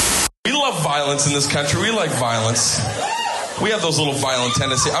We love violence in this country. We like violence. We have those little violent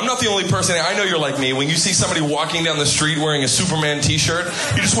tendencies. I'm not the only person. I know you're like me. When you see somebody walking down the street wearing a Superman t-shirt,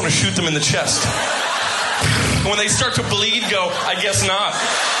 you just want to shoot them in the chest. And when they start to bleed, go, I guess not.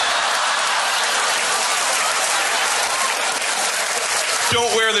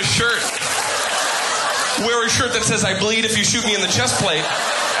 Don't wear the shirt. Wear a shirt that says, I bleed if you shoot me in the chest plate,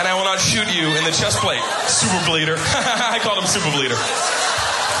 and I will not shoot you in the chest plate. Super bleeder. I called him super bleeder.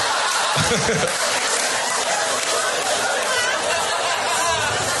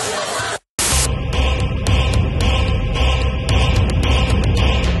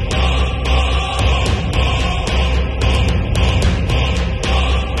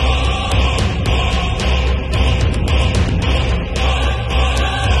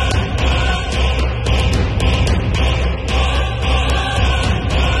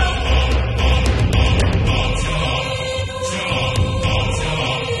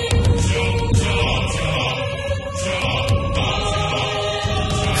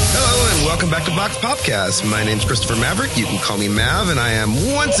 Podcast. My name's Christopher Maverick. You can call me Mav, and I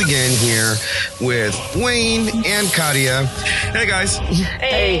am once again here with Wayne and Katia. Hey, guys.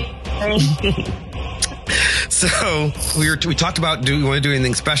 Hey. So we talked about do we want to do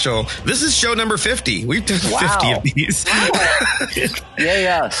anything special? This is show number 50. We've done 50 of these.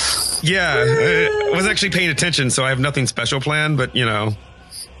 Yeah. I was actually paying attention, so I have nothing special planned. But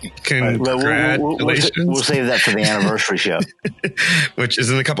congratulations. We'll save that for the anniversary show, which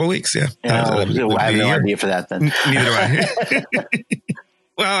is in a couple of weeks. Yeah, I have no idea for that. Then neither do I.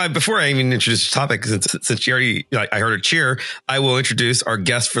 Well, before I even introduce the topic, since you already, I heard a cheer, I will introduce our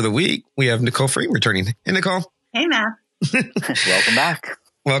guest for the week. We have Nicole Free returning. Hey, Nicole. Hey, Matt. Welcome back.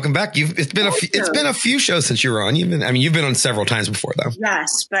 Welcome back. It's been a few shows since you were on. You've been on several times before, though.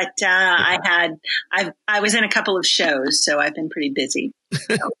 Yes, but I was in a couple of shows, so I've been pretty busy.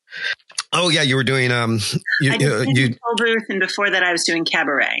 So. Oh yeah, you were doing I did Old Ruth, and before that, I was doing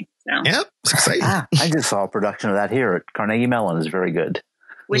Cabaret. So. Yep, it's exciting. I just saw a production of that here at Carnegie Mellon. It's very good.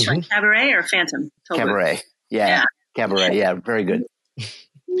 Which one, Cabaret or Phantom? Cabaret. Yeah. Cabaret. Yeah, very good.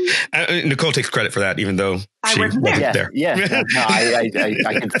 Nicole takes credit for that, even though she wasn't there. Yeah. No,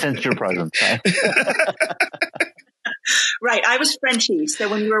 I can sense your presence. Right. I was Frenchie. So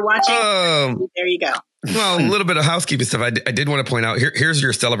when you were watching, there you go. Well, a little bit of housekeeping stuff. I did want to point out here's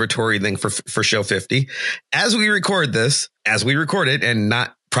your celebratory thing for show 50. As we record it, and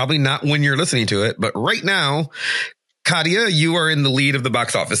probably not when you're listening to it, but right now, Katia, you are in the lead of the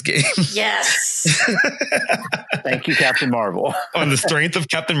box office game. Yes. Thank you, Captain Marvel. On the strength of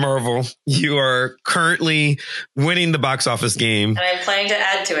Captain Marvel, you are currently winning the box office game. And I'm planning to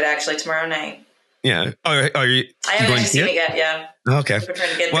add to it actually tomorrow night. Yeah. Are you? I haven't actually seen it yet. Yeah. Okay. We're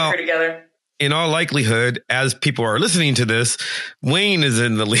trying to get the crew together. In all likelihood, as people are listening to this, Wayne is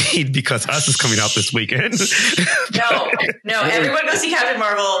in the lead because Us is coming out this weekend. No. Everyone go see Captain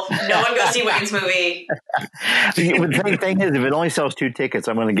Marvel. No one go see Wayne's movie. The thing is, if it only sells 2 tickets,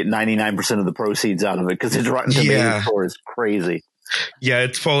 I'm going to get 99% of the proceeds out of it because its Rotten Tomatoes score is crazy. Yeah,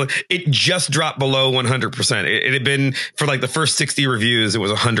 it just dropped below 100%. It had been for like the first 60 reviews, it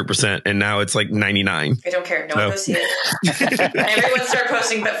was 100%, and now it's like 99. I don't care. No one go see it. Everyone start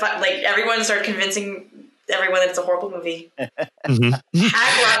posting everyone start convincing everyone that it's a horrible movie. Mm-hmm.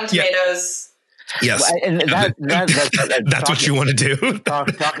 Hack Rotten Tomatoes. Yes, and that's what you want to do.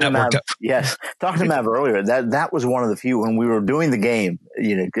 Talking to Mav earlier, that was one of the few when we were doing the game,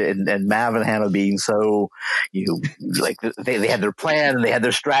 and Mav and Hannah being so, they had their plan and they had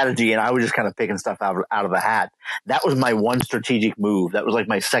their strategy, and I was just kind of picking stuff out of the hat. That was my one strategic move. That was like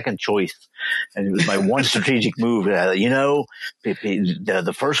my second choice, and it was my one strategic move. The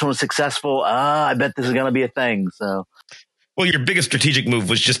first one was successful. I bet this is going to be a thing. So. Well, your biggest strategic move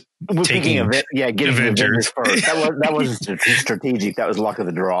was just taking getting Avengers first. That wasn't strategic. That was luck of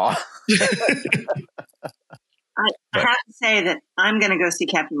the draw. I have to say that I'm going to go see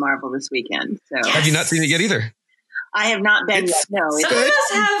Captain Marvel this weekend. So have you not seen it yet either? I have not been yet. No, some of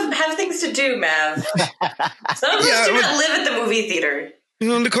us have things to do, Mav. Some of us do not live at the movie theater.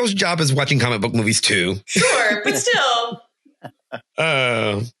 Nicole's job is watching comic book movies too. Sure, but still.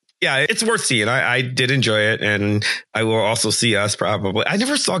 Yeah, it's worth seeing. I did enjoy it, and I will also see Us probably. I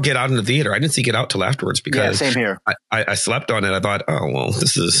never saw Get Out in the theater. I didn't see Get Out till afterwards because same here. I slept on it. I thought, oh well,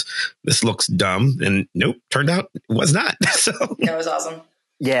 this looks dumb, and nope, turned out it was not. So that was awesome.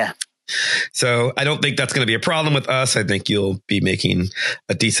 Yeah. So I don't think that's going to be a problem with Us. I think you'll be making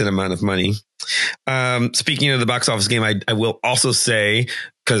a decent amount of money. Speaking of the box office game, I will also say,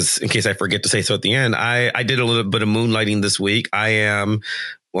 because in case I forget to say so at the end, I did a little bit of moonlighting this week. I am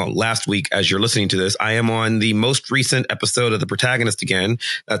last week, as you're listening to this, I am on the most recent episode of The Protagonist again.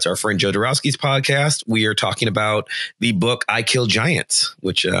 That's our friend Joe Dorowski's podcast. We are talking about the book I Kill Giants,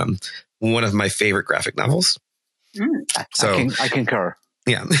 which one of my favorite graphic novels. So I concur.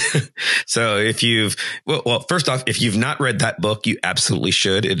 Yeah. So if first off, if you've not read that book, you absolutely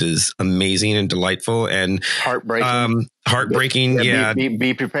should. It is amazing and delightful and heartbreaking. Yeah.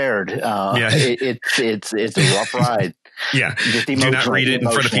 Be prepared. It's a rough ride. Yeah. Do not read it in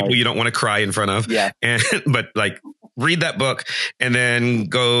front of people you don't want to cry in front of. Yeah. But read that book and then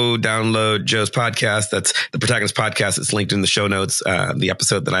go download Joe's podcast. That's The Protagonist Podcast. It's linked in the show notes, the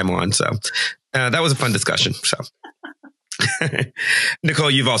episode that I'm on. So that was a fun discussion. So. Nicole,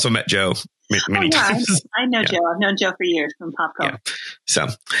 you've also met Joe many times. I know Joe. I've known Joe for years from Pop Culture. Yeah.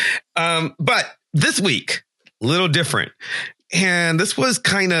 So, but this week, a little different. And this was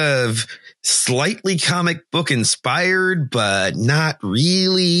kind of slightly comic book inspired, but not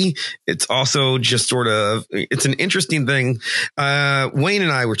really. It's also just sort of, it's an interesting thing. Wayne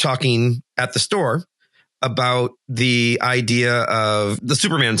and I were talking at the store about the idea of the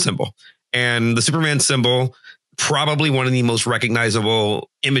Superman symbol. And the Superman symbol, probably one of the most recognizable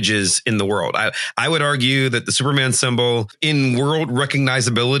images in the world. I would argue that the Superman symbol in world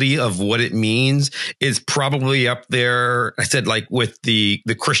recognizability of what it means is probably up there. I said with the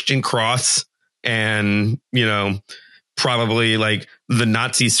Christian cross and, probably the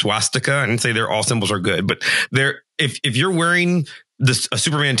Nazi swastika. I didn't say all symbols are good, but if you're wearing a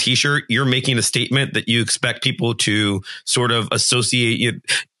Superman t-shirt, you're making a statement that you expect people to sort of associate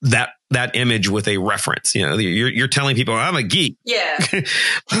that image with a reference. You're telling people I'm a geek. Yeah.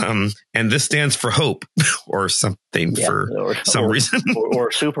 And this stands for hope or something for some reason.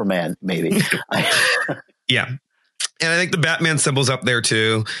 or Superman, maybe. Yeah. And I think the Batman symbol's up there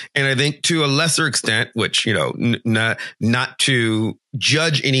too. And I think to a lesser extent, which, not to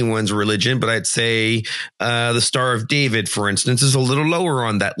judge anyone's religion, but I'd say the Star of David, for instance, is a little lower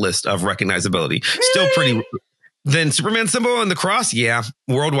on that list of recognizability. Really? Still pretty. Then Superman symbol and the cross. Yeah.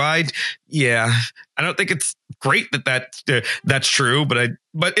 Worldwide. Yeah. I don't think it's great that's true, but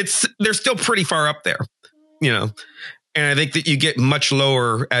they're still pretty far up there, And I think that you get much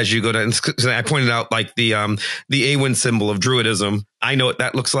lower as you go down. I pointed out the Awen symbol of Druidism. I know what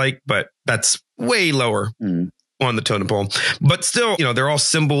that looks like, but that's way lower on the totem pole. But still, they're all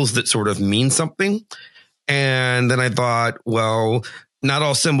symbols that sort of mean something. And then I thought, well, not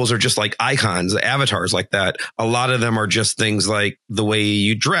all symbols are just like icons, avatars like that. A lot of them are just things like the way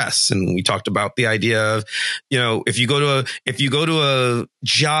you dress. And we talked about the idea of, if you go to a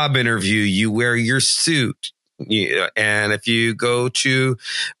job interview, you wear your suit. Yeah, and if you go to,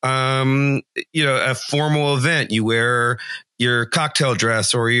 a formal event, you wear your cocktail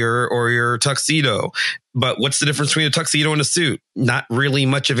dress or your tuxedo. But what's the difference between a tuxedo and a suit? Not really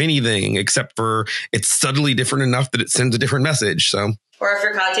much of anything, except for it's subtly different enough that it sends a different message. So, or if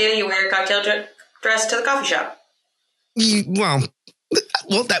you're cocktail, you wear your cocktail dress to the coffee shop. We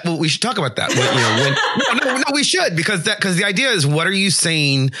should talk about that. No, we should because the idea is, what are you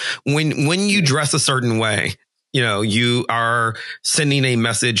saying when you dress a certain way? You are sending a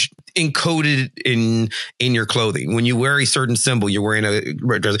message encoded in your clothing. When you wear a certain symbol, you're wearing a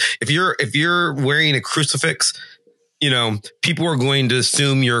dress. If you're wearing a crucifix, people are going to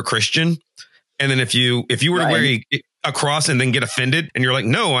assume you're a Christian. And then if you were to wear a cross and then get offended and you're like,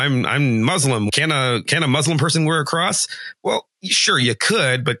 no, I'm Muslim. Can a Muslim person wear a cross? Well, sure you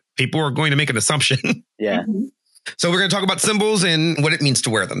could, but people are going to make an assumption. Yeah. So we're going to talk about symbols and what it means to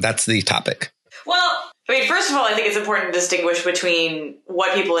wear them. That's the topic. Well, first of all, I think it's important to distinguish between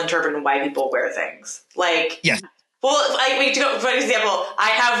what people interpret and why people wear things. Yes. Well, for example, I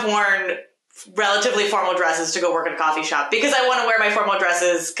have worn relatively formal dresses to go work at a coffee shop because I want to wear my formal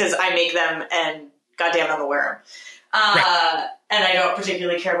dresses because I make them and goddamn it, I'm going to wear them. Right. And I don't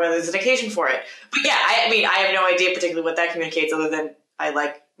particularly care whether there's an occasion for it. But yeah, I have no idea particularly what that communicates other than I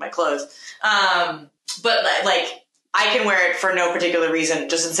like my clothes. But I can wear it for no particular reason,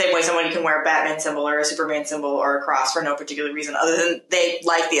 just in the same way somebody can wear a Batman symbol or a Superman symbol or a cross for no particular reason other than they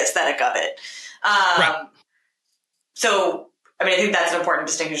like the aesthetic of it. Right. So, I think that's an important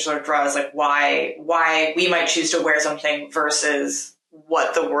distinction to sort of draw is why we might choose to wear something versus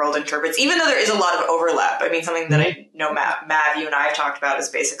what the world interprets, even though there is a lot of overlap. Something that I know, Mav, you and I have talked about is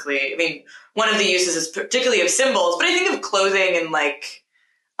basically, one of the uses is particularly of symbols, but I think of clothing and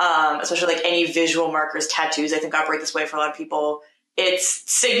especially any visual markers, tattoos, I think operate this way for a lot of people. It's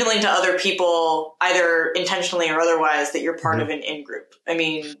signaling to other people, either intentionally or otherwise, that you're part of an in-group.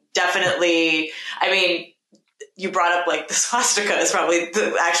 Definitely. You brought up the swastika is probably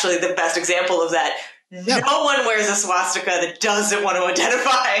actually the best example of that. No one wears a swastika that doesn't want to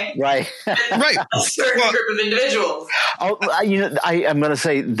identify Right. Right. a certain group of individuals. I'm going to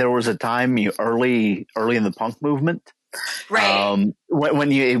say there was a time early in the punk movement. Right.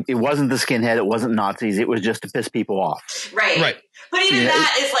 When it wasn't the skinhead, it wasn't Nazis, it was just to piss people off. Right. But even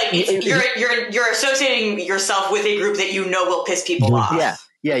that is like you're associating yourself with a group that you know will piss people off. Yeah.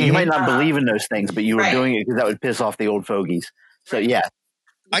 Yeah. You might not believe in those things, but you were doing it because that would piss off the old fogies. So yeah.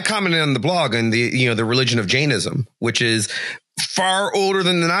 I commented on the blog on the religion of Jainism, which is far older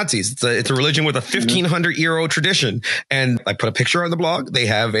than the Nazis. It's a religion with a 1,500-year-old tradition. And I put a picture on the blog. They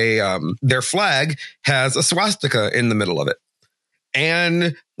have their flag has a swastika in the middle of it.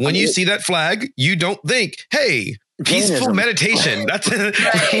 And when you see that flag, you don't think, hey, peaceful Jainism. meditation. That's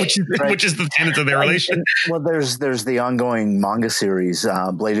which is the tenet of their relation. Well, there's the ongoing manga series,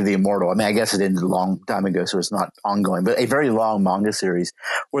 Blade of the Immortal. I mean, I guess it ended a long time ago, so it's not ongoing, but a very long manga series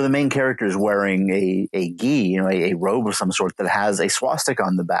where the main character is wearing a gi, a robe of some sort that has a swastika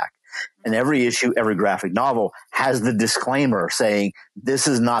on the back. And every issue, every graphic novel has the disclaimer saying, this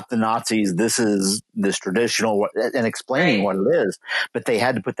is not the Nazis, this is this traditional, and explaining what it is. But they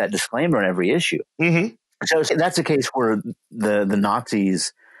had to put that disclaimer in every issue. Mm-hmm. So that's a case where the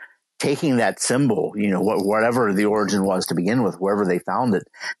Nazis taking that symbol, whatever the origin was to begin with, wherever they found it,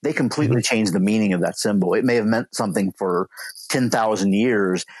 they completely changed the meaning of that symbol. It may have meant something for 10,000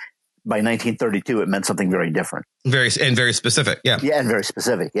 years. By 1932, it meant something very different. Very specific. Yeah. Yeah. And very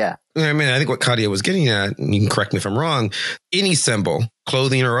specific. Yeah. I mean, I think what Katia was getting at, and you can correct me if I'm wrong, any symbol,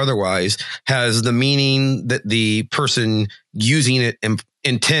 clothing or otherwise, has the meaning that the person using it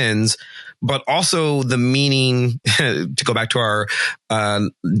intends, but also the meaning, to go back to our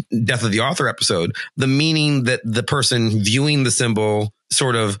Death of the Author episode, the meaning that the person viewing the symbol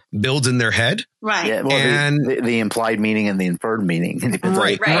sort of builds in their head. Right. Yeah, well, and the implied meaning and the inferred meaning. It depends on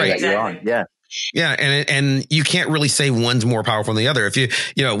exactly. you're on. Yeah. Yeah. And you can't really say one's more powerful than the other.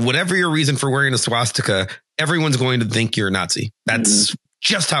 If whatever your reason for wearing a swastika, everyone's going to think you're a Nazi. That's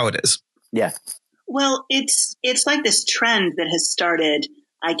just how it is. Yeah. Well, it's like this trend that has started,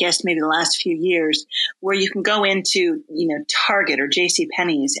 I guess, maybe the last few years, where you can go into, Target or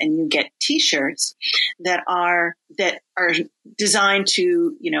JCPenney's and you get T-shirts that are designed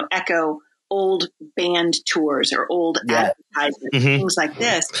to, echo old band tours or old advertisements, things like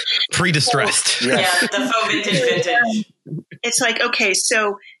this. Pre-distressed. So, Yeah, the faux vintage. It's like, okay,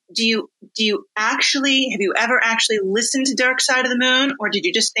 so do you have you ever actually listened to Dark Side of the Moon, or did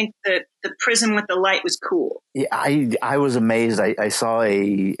you just think that the prism with the light was cool? Yeah, I was amazed. I saw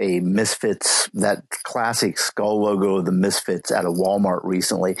a Misfits, that classic skull logo of the Misfits at a Walmart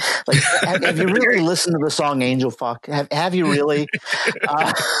recently. Like, have you really listened to the song Angel Fuck? Have you really?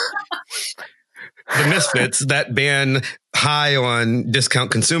 The Misfits, that band high on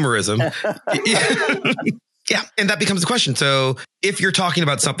discount consumerism. Yeah. And that becomes the question. So if you're talking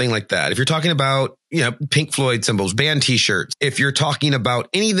about something like that, if you're talking about, Pink Floyd symbols, band T-shirts, if you're talking about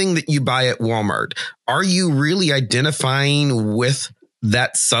anything that you buy at Walmart, are you really identifying with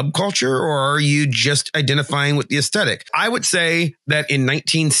that subculture, or are you just identifying with the aesthetic? I would say that in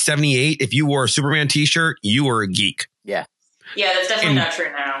 1978, if you wore a Superman T-shirt, you were a geek. Yeah. Yeah, that's definitely not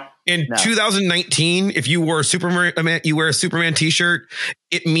true now. In 2019, if you wore a Superman T-shirt,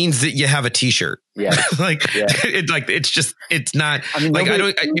 it means that you have a T-shirt. Yeah, it's not. I mean,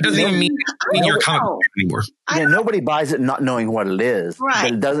 it doesn't even mean you're a comic book anymore. Yeah, nobody buys it not knowing what it is. Right.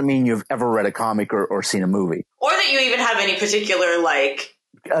 But it doesn't mean you've ever read a comic or seen a movie, Or that you even have any particular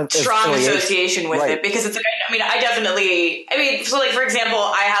strong association with it, because it's so like, for example,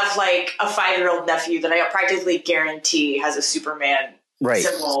 I have like a 5-year-old nephew that I practically guarantee has a Superman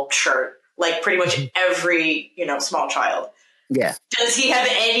symbol shirt, like pretty much every, small child. Yeah. Does he have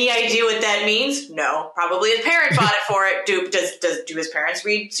any idea what that means? No. Probably his parent bought it for it. Do his parents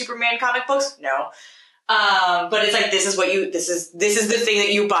read Superman comic books? No. But it's like, this is the thing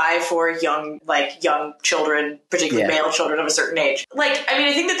that you buy for young children, particularly male children of a certain age.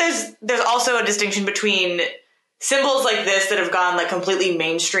 I think that there's also a distinction between symbols like this that have gone completely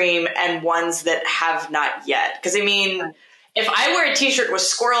mainstream and ones that have not yet. Because if I wear a T-shirt with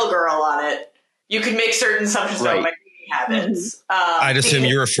Squirrel Girl on it, you could make certain assumptions about my reading habits. I'd assume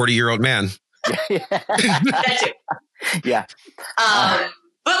you're a 40-year-old man. That too. Yeah. But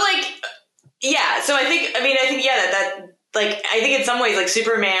so I think I think in some ways,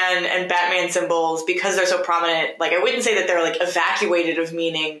 Superman and Batman symbols, because they're so prominent, I wouldn't say that they're evacuated of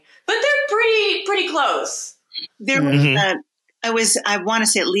meaning, but they're pretty close. There was, I want to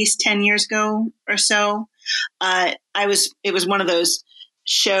say at least 10 years ago or so, it was one of those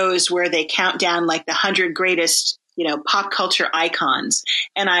shows where they count down the 100 greatest pop culture icons.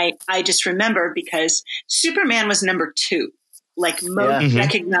 And I just remember because Superman was number 2, like most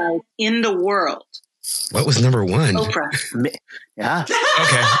recognized in the world. What was number 1? Oprah. Yeah.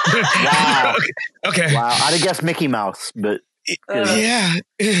 Okay. Wow. Okay. Wow. I'd have guessed Mickey Mouse, but yeah.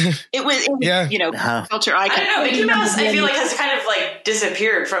 It was culture icon. I don't know. Mickey Mouse, I feel like, has kind of like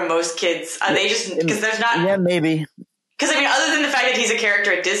disappeared from most kids. They just, because there's not. Yeah, maybe. Because, I mean, other than the fact that he's a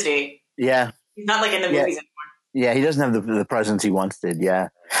character at Disney. Yeah. He's not like in the movies anymore. Yeah, he doesn't have the presence he once did. Yeah,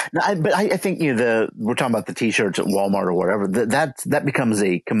 but I think we're talking about the T-shirts at Walmart or whatever. That becomes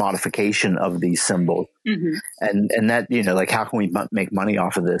a commodification of these symbols, and that like how can we make money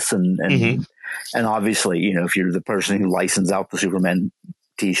off of this? And obviously if you're the person who licenses out the Superman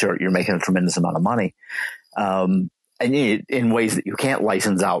T-shirt, you're making a tremendous amount of money, and in ways that you can't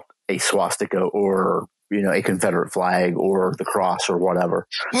license out a swastika or a Confederate flag or the cross or whatever.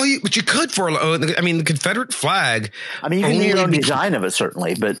 Well, but you could the Confederate flag. I mean, you can do your own design of it,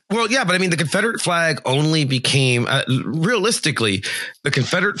 certainly, but. Well, yeah, but I mean, the Confederate flag only became, realistically, the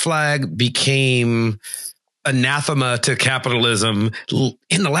Confederate flag became anathema to capitalism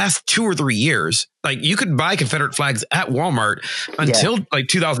in the last 2 or 3 years. Like you could buy Confederate flags at Walmart until like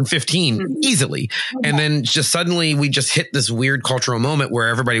 2015 easily. And then just suddenly we just hit this weird cultural moment where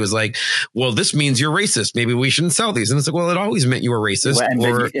everybody was like, well, this means you're racist. Maybe we shouldn't sell these. And it's like, well, it always meant you were racist.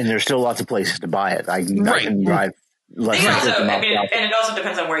 Well, and there's still lots of places to buy it. I can drive less than and it also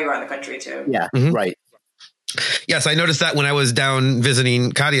depends on where you are in the country too. Yeah, right. Yes, I noticed that when I was down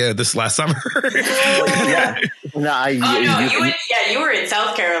visiting Katia this last summer. Yeah. No, you were in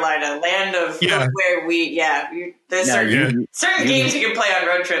South Carolina, land of where there's certain games you can play on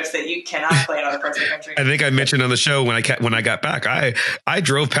road trips that you cannot play in other parts of the country. I think I mentioned on the show when I got back, I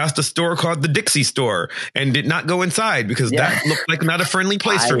drove past a store called the Dixie Store and did not go inside because that looked like not a friendly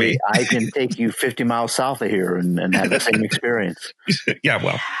place for me. I can take you 50 miles south of here and have the same experience. Yeah,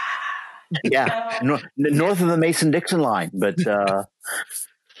 well. Yeah, north of the Mason-Dixon line, but does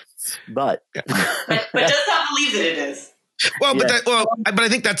not believe that it is. Well, but I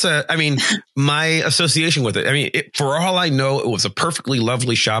think that's my association with it. I mean, for all I know, it was a perfectly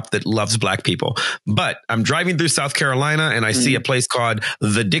lovely shop that loves black people. But I'm driving through South Carolina and I see a place called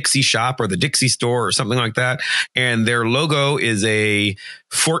the Dixie Shop or the Dixie Store or something like that. And their logo is a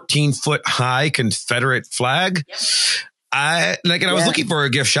 14-foot high Confederate flag. Yep. I was looking for a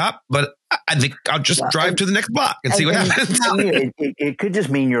gift shop, but I think I'll just drive to the next block and see what happens. It could just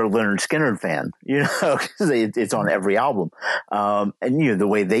mean you're a Leonard Skinner fan, because it's on every album. And the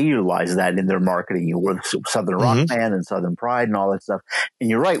way they utilize that in their marketing, we're Southern Rock fan and Southern Pride and all that stuff. And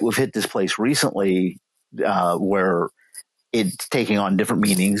you're right, we've hit this place recently where it's taking on different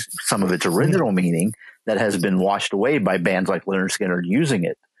meanings. Some of its original meaning that has been washed away by bands like Leonard Skinner using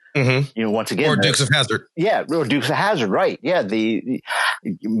it. Once again, or Dukes of Hazzard. Yeah, or Dukes of Hazzard, right? Yeah,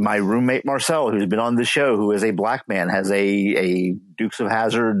 my roommate Marcel, who's been on the show, who is a black man, has a Dukes of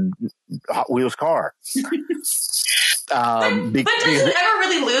Hazzard Hot Wheels car. But does it ever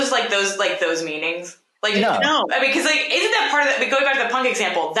really lose those meanings? No. I mean, because isn't that part of that? Going back to the punk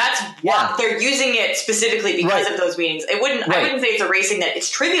example, that's why they're using it specifically because of those meanings. I wouldn't say it's erasing that; it's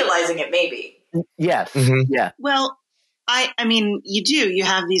trivializing it, maybe. Yes. Yeah. Well. I mean, you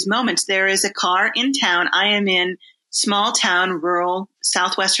have these moments. There is a car in town. I am in small town, rural,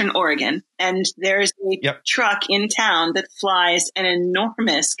 southwestern Oregon, and there's a truck in town that flies an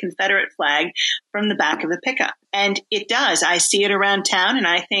enormous Confederate flag from the back of the pickup. And it does. I see it around town and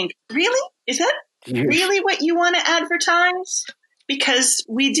I think, really? Is that really what you want to advertise? Because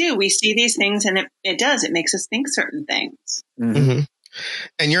we do. We see these things and it does. It makes us think certain things. Mm-hmm.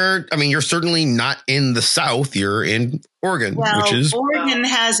 And you're certainly not in the South. You're in Oregon, which is Oregon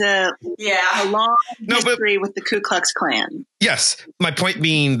has a long history with the Ku Klux Klan. Yes, my point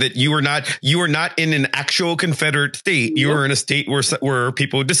being that you were not in an actual Confederate state. You were in a state where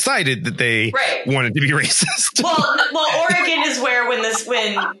people decided that they wanted to be racist. Well, Oregon is where when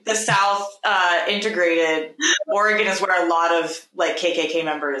the South integrated, Oregon is where a lot of KKK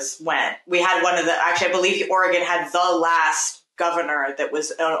members went. We had I believe Oregon had the last governor that was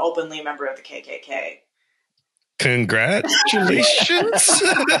an openly member of the KKK. Congratulations. This is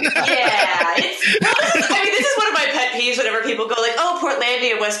one of my pet peeves whenever people go oh,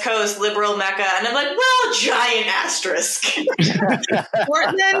 Portlandia, West Coast, liberal Mecca. And I'm like, well, giant asterisk.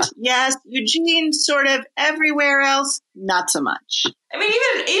 Portland, yes. Eugene, sort of. Everywhere else, not so much. I mean,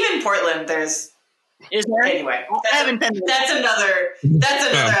 even Portland, there's... Is there? Anyway, I haven't been there. That's another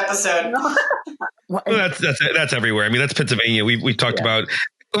episode. Well, that's everywhere. I mean, that's Pennsylvania. We've talked about,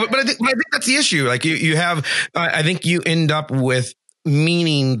 but I think that's the issue. Like you have, I think you end up with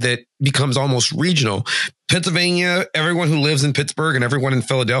meaning that becomes almost regional. Pennsylvania, everyone who lives in Pittsburgh and everyone in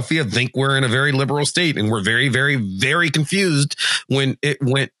Philadelphia think we're in a very liberal state, and we're very, very, very confused when it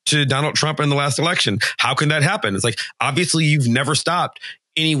went to Donald Trump in the last election. How can that happen? It's like, obviously you've never stopped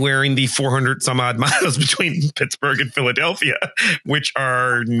anywhere in the 400 some odd miles between Pittsburgh and Philadelphia, which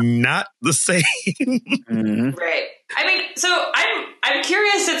are not the same. Right. I mean, so I'm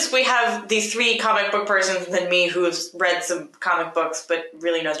curious, since we have these three comic book persons and then me who's read some comic books but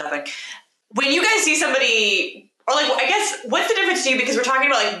really knows nothing. When you guys see somebody, or like, I guess, what's the difference to you? Because we're talking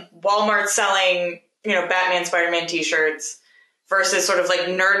about like Walmart selling, Batman, Spider-Man t-shirts versus sort of like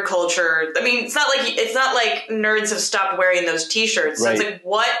nerd culture. I mean, it's not like nerds have stopped wearing those t-shirts. So it's like,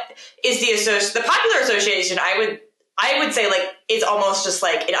 what is the popular association? I would say like, it's almost just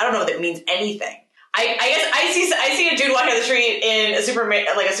like, I don't know if it means anything. I guess I see a dude walking down the street in a Superman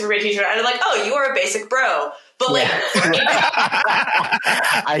t-shirt, and I'm like, oh, you are a basic bro. But like,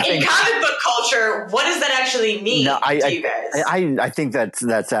 in comic book culture, what does that actually mean to you guys? I think that's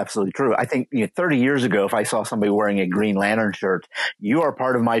absolutely true. I think 30 years ago, if I saw somebody wearing a Green Lantern shirt, you are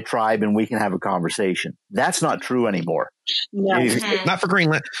part of my tribe and we can have a conversation. That's not true anymore. No. Not for Green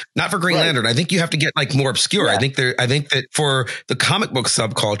Lantern. I think you have to get like more obscure. Yeah. I think that for the comic book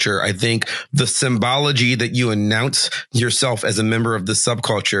subculture, I think the symbology that you announce yourself as a member of the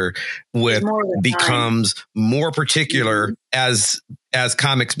subculture with becomes more particular as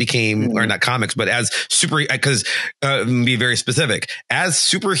comics became, or not comics, but as because be very specific, as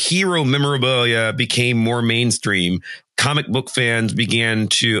superhero memorabilia became more mainstream, comic book fans began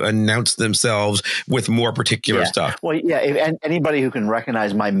to announce themselves with more particular stuff. Well, and anybody who can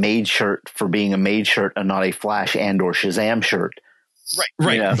recognize my Mage shirt for being a Mage shirt and not a Flash and or Shazam shirt.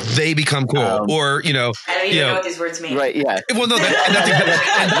 Right. They become cool. I don't even know what these words mean. Right. Yeah. Well, no,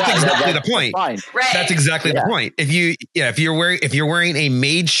 that's exactly the point. Fine. Right. That's exactly the point. If you're wearing a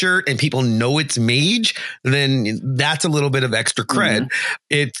Mage shirt and people know it's Mage, then that's a little bit of extra cred.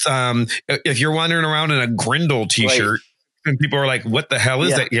 It's if you're wandering around in a Grendel t-shirt, and people are like, what the hell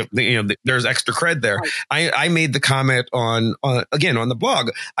is that? There's extra cred there. Right. I made the comment on the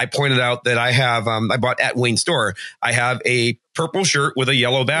blog. I pointed out that I have, I bought at Wayne Store. I have a purple shirt with a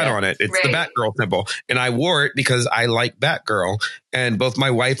yellow bat on it. It's the Batgirl symbol. And I wore it because I like Batgirl. And both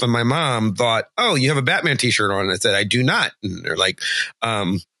my wife and my mom thought, oh, you have a Batman t-shirt on. And I said, I do not. And they're like,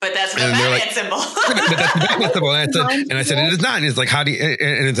 but that's the Batman symbol. But that's the Batman symbol. And I said, it is not. And it's like, how do you,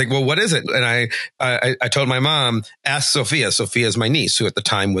 and it's like, well, what is it? And I told my mom, ask Sophia. Sophia is my niece, who at the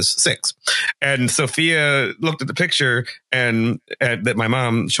time was 6. And Sophia looked at the picture and that my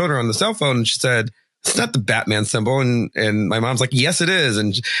mom showed her on the cell phone. And she said, it's not the Batman symbol. And my mom's like, yes, it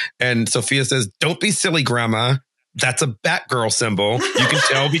is. And Sophia says, don't be silly, Grandma. That's a Batgirl symbol. You can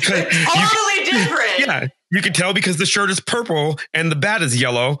tell because totally different. Yeah. You can tell because the shirt is purple and the bat is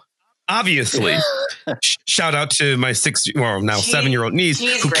yellow. Obviously. Shout out to my 7-year-old niece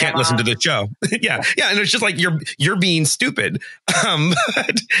who can't listen to the show. Yeah. And it's just like, you're being stupid.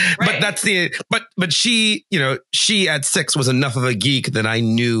 But that's but she, she at 6 was enough of a geek that I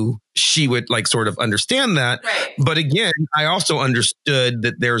knew she would like sort of understand that. Right. But again, I also understood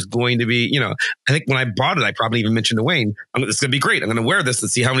that there's going to be, I think when I bought it, I probably even mentioned to Wayne, this is going to be great. I'm going to wear this and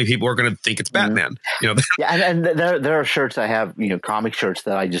see how many people are going to think it's Batman. Yeah. And there are shirts I have, comic shirts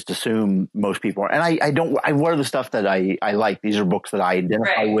that I just assume most people are. And I wear the stuff that I like. These are books that I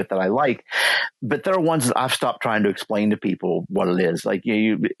identify with that I like. But there are ones that I've stopped trying to explain to people what it is. Like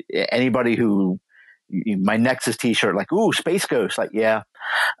anybody who, my Nexus t-shirt, like, ooh, Space Ghost. Like, yeah.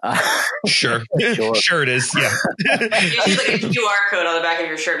 Sure it is. Yeah. You should like a QR code on the back of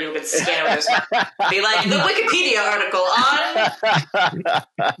your shirt. You could scan it with your smart. Be like, the Wikipedia article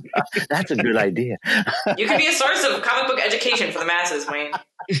on. That's a good idea. You could be a source of comic book education for the masses, Wayne.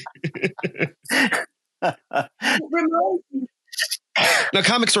 Now,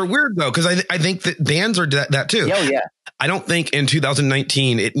 comics are weird, though, because I think that bands are that too. Oh, yeah. I don't think in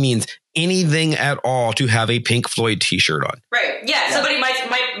 2019 it means anything at all to have a Pink Floyd t-shirt on. Right. Yeah. Somebody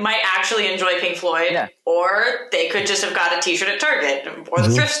might actually enjoy Pink Floyd, or they could just have got a t-shirt at Target or the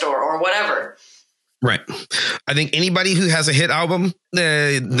thrift store or whatever. Right. I think anybody who has a hit album,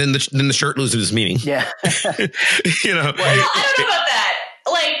 then the shirt loses its meaning. Yeah. Well, I don't know about that.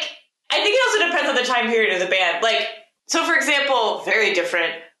 Like, I think it also depends on the time period of the band. Like, so for example, very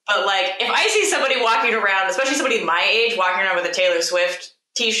different. But like, if I see somebody walking around, especially somebody my age, walking around with a Taylor Swift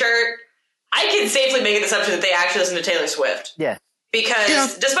t-shirt, I can safely make an assumption that they actually listen to Taylor Swift. Yeah.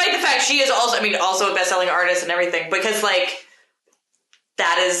 Because despite the fact she is also a best-selling artist and everything, because like,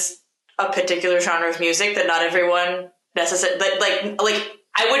 that is a particular genre of music that not everyone necessarily, like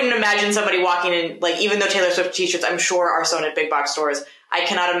I wouldn't imagine somebody walking in, like, even though Taylor Swift t-shirts I'm sure are sold at big box stores, I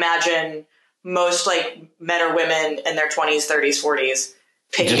cannot imagine most like men or women in their 20s, 30s, 40s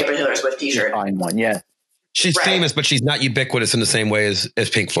picking up a Taylor Swift t-shirt. Find one, yeah. She's famous, but she's not ubiquitous in the same way as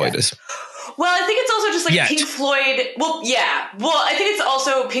Pink Floyd is. Well, I think it's also just like Pink Floyd. Well, yeah. Well, I think it's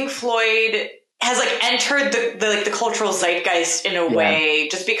also Pink Floyd has like entered the cultural zeitgeist in a way,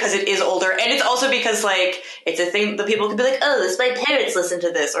 just because it is older, and it's also because like it's a thing that people could be like, oh, this my parents listen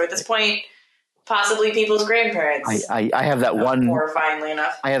to this, or at this point, possibly people's grandparents. I have that one. Horrifyingly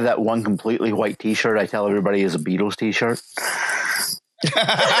enough, I have that one completely white T-shirt. I tell everybody is a Beatles T-shirt.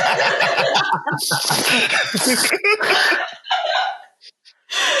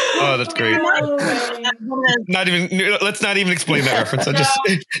 Oh, that's great. Let's not even explain that reference.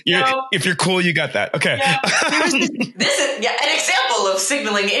 If you're cool, you got that. Okay. Yeah. This is an example of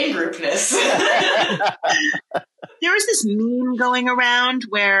signaling in-groupness. There was this meme going around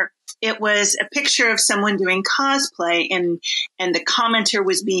where it was a picture of someone doing cosplay, and the commenter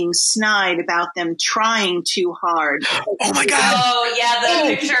was being snide about them trying too hard. Oh my God! Oh yeah,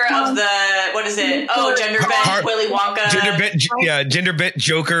 the picture of the, what is it? Oh, gender bent Willy Wonka. Gender bent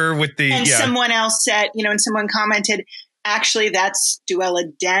Joker with the. And someone else said, and someone commented, actually, that's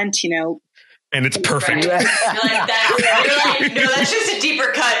Duella Dent. And it's perfect. Right. You're like that. You're like, no, that's just a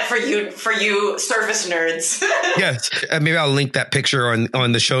deeper cut for you surface nerds. Yes. Maybe I'll link that picture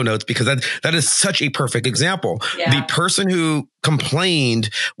on the show notes, because that is such a perfect example. Yeah. The person who complained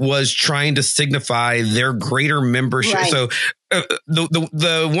was trying to signify their greater membership. Right. So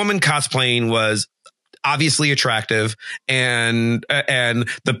the woman cosplaying was obviously attractive and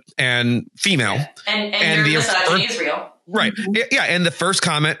female. And your misogyny is real. Right. Yeah. And the first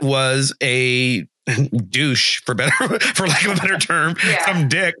comment was a douche, for lack of a better term, some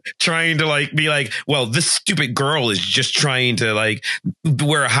dick trying to be like, well, this stupid girl is just trying to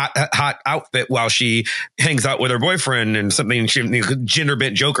wear a hot outfit while she hangs out with her boyfriend and something. Gender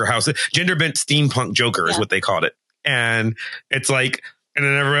bent Joker house, gender bent steampunk Joker is what they called it. And it's like, and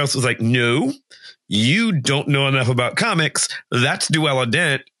then everyone else was like, no, you don't know enough about comics. That's Duella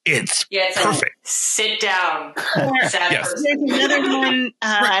Dent. It's perfect. Sit down. There's another one.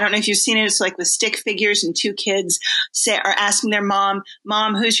 I don't know if you've seen it. It's like with stick figures, and two kids are asking their mom,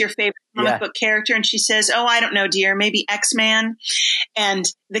 who's your favorite comic book character? And she says, oh, I don't know, dear. Maybe X-Man. And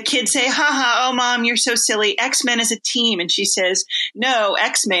the kids say, oh, Mom, you're so silly. X-Men is a team. And she says, no,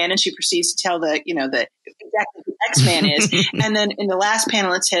 X-Man. And she proceeds to tell exactly who X-Man is. And then in the last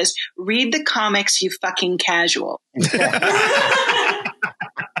panel, it says, read the comics, you fucking casual.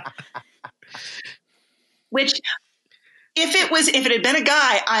 Which, if it had been a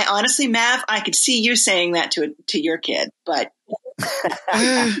guy, I honestly, Mav, I could see you saying that to your kid, but.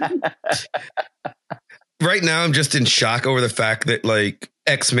 Right now, I'm just in shock over the fact that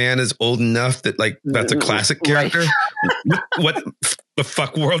X-Man is old enough that that's a classic character. What the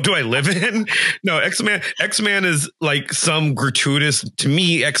fuck world do I live in? No, X-Man is some gratuitous, to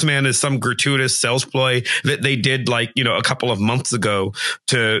me, X-Man is some gratuitous sales ploy that they did a couple of months ago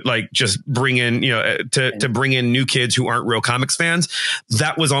to just bring in, to bring in new kids who aren't real comics fans.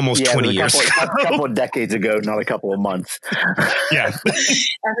 That was almost 20 years ago. A couple of decades ago, not a couple of months. Yeah. So, okay,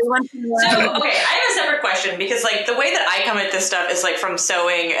 I have a separate question, because the way that I come at this stuff is from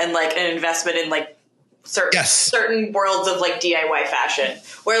sewing and an investment in certain worlds of DIY fashion,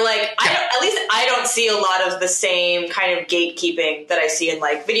 where I don't see a lot of the same kind of gatekeeping that I see in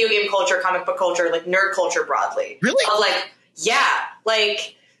video game culture, comic book culture, nerd culture broadly. Really?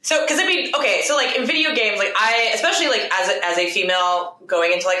 So, because in video games, I, especially as a female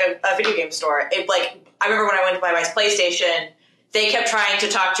going into a video game store, I remember when I went to buy my PlayStation, they kept trying to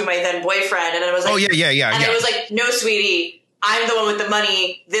talk to my then boyfriend, and I was like, oh yeah. And I was like, no, sweetie, I'm the one with the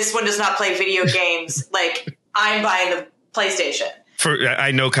money. This one does not play video games. I'm buying the PlayStation.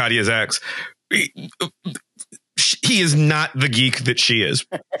 I know Kadia's ex. He is not the geek that she is.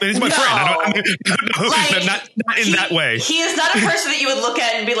 He's my friend. Not in that way. He is not a person that you would look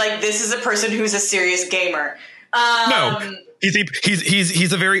at and be like, this is a person who's a serious gamer. No.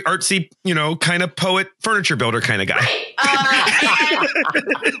 He's a very artsy, kind of poet, furniture builder kind of guy.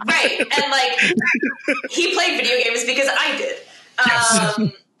 Right. And he played video games because I did. Yes.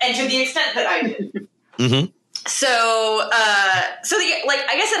 And to the extent that I did. Mm-hmm. So I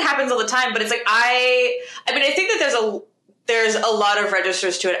guess it happens all the time, but it's I think that there's a lot of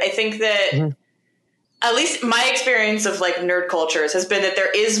registers to it. I think that at least my experience of nerd cultures has been that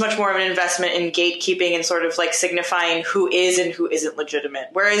there is much more of an investment in gatekeeping and sort of signifying who is and who isn't legitimate.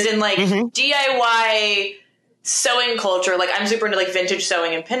 Whereas in DIY sewing culture, I'm super into vintage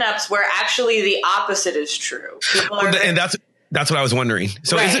sewing and pinups, where actually the opposite is true. That's what I was wondering.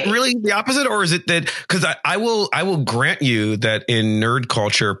 So is it really the opposite, or is it that, because I will grant you that in nerd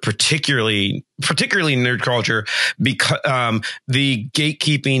culture, particularly nerd culture, because the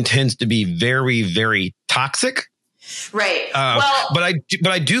gatekeeping tends to be very, very toxic. Right.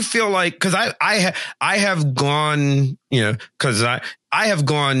 But I do feel like, because I have gone, because I have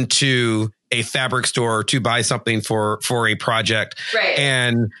gone to a fabric store to buy something for a project, right,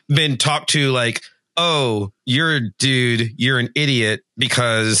 and been talked to like, oh, you're an idiot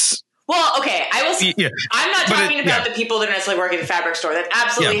because. Well, okay, I'm not talking about the people that are necessarily working at the fabric store. That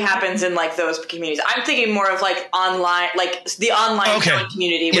absolutely happens in like those communities. I'm thinking more of like online, like the online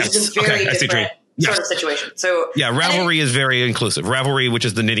community, which is a very different sort of situation. So Ravelry is very inclusive. Ravelry, which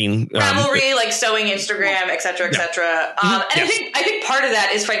is the knitting, Ravelry, like sewing, Instagram, et cetera, et cetera. And I think part of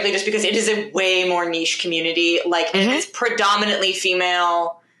that is frankly just because it is a way more niche community. Like it is predominantly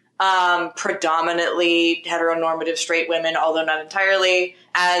female. Predominantly heteronormative straight women, although not entirely.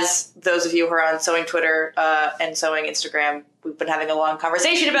 As those of you who are on Sewing Twitter and Sewing Instagram, we've been having a long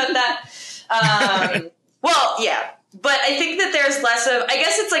conversation about that. Well, yeah, but I think that there's less of, I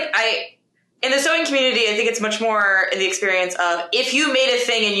guess it's like, in the sewing community, I think it's much more in the experience of, if you made a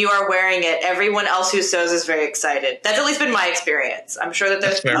thing and you are wearing it, everyone else who sews is very excited. That's at least been my experience. I'm sure that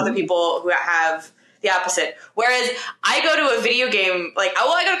there's other people who have the opposite. Whereas I go to a video game, like,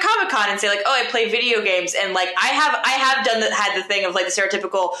 I go to Comic-Con and say like, oh, I play video games. And like, I have had the thing of like the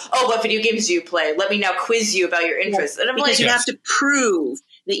stereotypical, oh, what video games do you play? Let me now quiz you about your interests. And I'm because you have to prove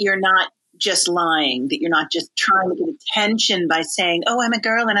that you're not just lying, that you're not just trying to get attention by saying, oh, I'm a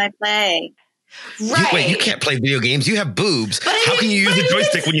girl and I play. Right. You can't play video games. You have boobs. How can you use a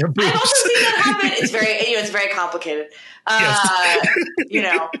joystick when you have boobs? I've also seen that happen. It's very complicated. But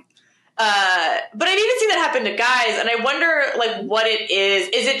I've even seen that happen to guys, and I wonder like what it is.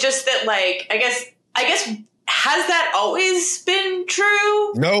 Is it just that like I guess has that always been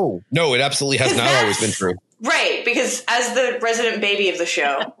true? No, it absolutely has not always been true. Right, because as the resident baby of the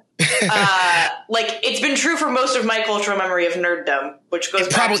show, like it's been true for most of my cultural memory of nerddom, which goes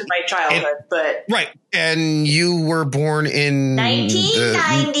back to my childhood. But right, and you were born in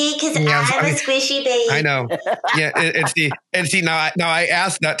 1990 because I'm a squishy baby. I know. Yeah, and see now I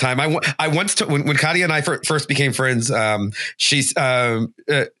asked that time. I once when Katia and I first became friends. She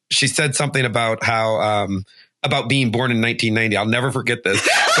said something about how. About being born in 1990. I'll never forget this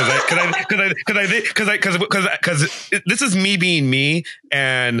because this is me being me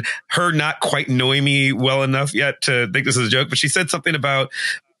and her not quite knowing me well enough yet to think this is a joke. But she said something about,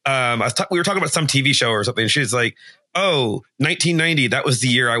 we were talking about some TV show or something. And she's like, oh, 1990, that was the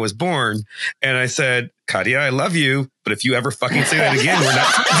year I was born. And I said, Katia, I love you, but if you ever fucking say that again, we're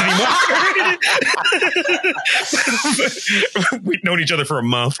not friends anymore. We've known each other for a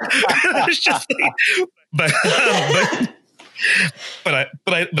month. It's just like, but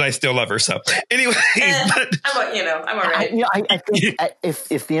I still love her. So anyway, I'm all right. I think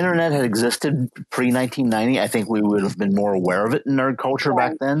if the internet had existed pre 1990, I think we would have been more aware of it in nerd culture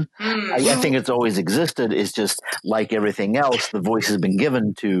back then. I think it's always existed. It's just like everything else, the voice has been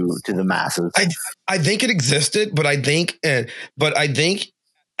given to the masses. I think it existed, but I think at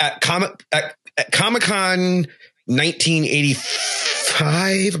Comic-Con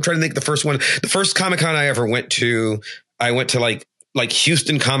 1985. I'm trying to think the first one. The first Comic-Con I ever went to. I went to like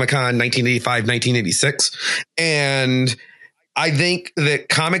Houston Comic-Con 1985, 1986. And I think that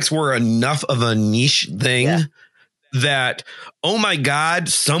comics were enough of a niche thing that, oh my God,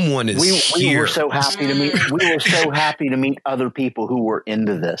 someone is here. We were so happy to meet other people who were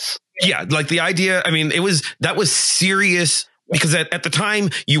into this. Yeah. Like the idea, I mean, that was serious because at the time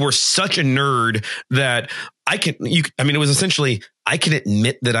you were such a nerd that it was essentially, I can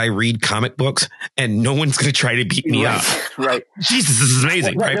admit that I read comic books and no one's going to try to beat me up. Right. Jesus, this is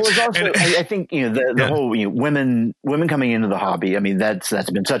amazing. Well, right. There was also, I think, the whole, women coming into the hobby. I mean, that's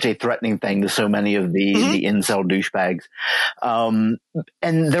been such a threatening thing to so many of the incel douchebags. And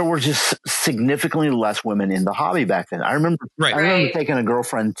there were just significantly less women in the hobby back then. I remember taking a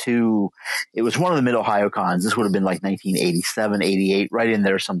girlfriend to, it was one of the Mid-Ohio cons. This would have been like 1987, 88, right in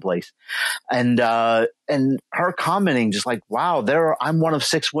there someplace. And her commenting just like, wow, I'm one of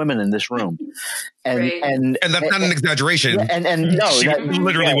 6 women in this room. And that's not an exaggeration. And no, she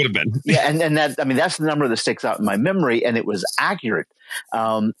literally would have been. Yeah. And that, I mean, that's the number that sticks out in my memory, and it was accurate.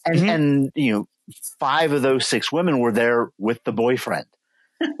 And 5 of those 6 women were there with the boyfriend.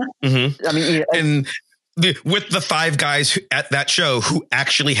 I mean, and with the 5 guys at that show who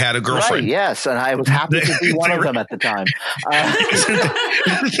actually had a girlfriend. Right, yes, and I was happy to be one of them at the time.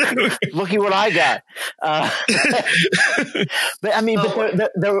 Looky what I got. But I mean,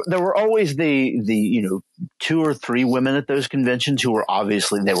 there were always the 2 or 3 women at those conventions who were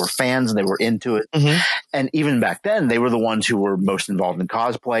obviously, they were fans and they were into it. Mm-hmm. And even back then, they were the ones who were most involved in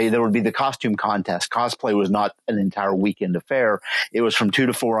cosplay. There would be the costume contest. Cosplay was not an entire weekend affair. It was from 2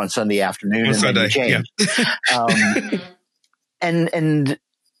 to 4 on Sunday afternoon, and Sunday, then you changed. And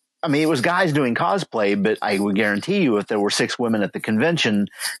I mean, it was guys doing cosplay, but I would guarantee you if there were 6 women at the convention,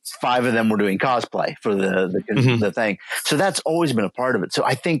 5 of them were doing cosplay for the thing. So that's always been a part of it. So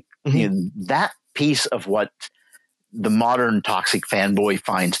I think you know, that piece of what the modern toxic fanboy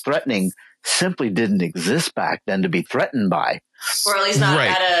finds threatening simply didn't exist back then to be threatened by. Or at least not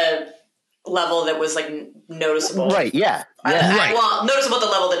at a level that was like noticeable. Right. Yeah. Right. Well, noticeable at the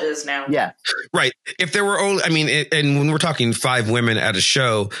level that it is now. Yeah. Right. If there were only, I mean, and when we're talking 5 women at a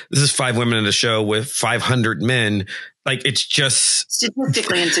show, this is 5 women at a show with 500 men. Like, it's just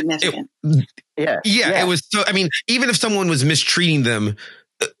statistically insignificant. Yeah. It was so, I mean, even if someone was mistreating them,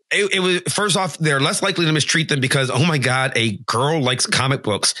 it was, first off, they're less likely to mistreat them because, oh my God, a girl likes comic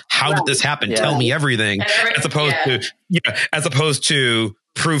books. How did this happen? Tell me everything. As opposed to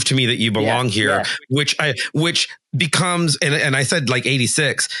prove to me that you belong here, which becomes, and I said like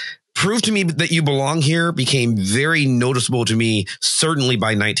 86, prove to me that you belong here became very noticeable to me, certainly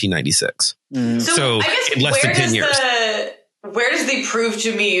by 1996. So I guess in less than 10 years. Where does the prove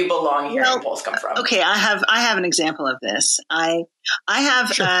to me you belong here impulse come from? Okay, I have an example of this. I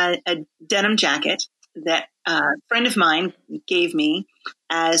have a denim jacket that a friend of mine gave me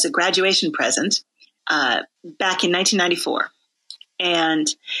as a graduation present back in 1994, and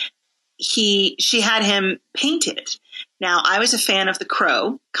she had him painted. Now, I was a fan of The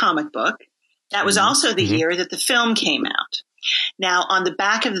Crow comic book. That was also the year that the film came out. Now, on the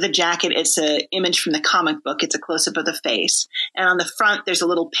back of the jacket, it's an image from the comic book. It's a close-up of the face. And on the front, there's a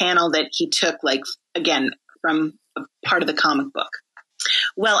little panel that he took, like, again, from a part of the comic book.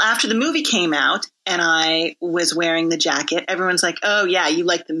 Well, after the movie came out and I was wearing the jacket, everyone's like, oh, yeah, you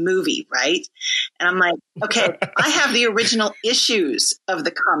like the movie, right? And I'm like, okay, I have the original issues of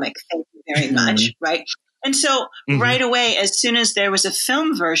the comic. Thank you very much, right? And so right away, as soon as there was a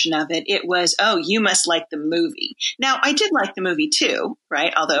film version of it, it was, oh, you must like the movie. Now, I did like the movie too,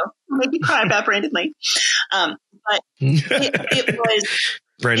 right? Although maybe cry about Brandon Lee. But it was,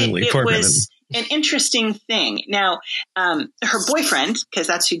 it was an interesting thing. Now, her boyfriend, because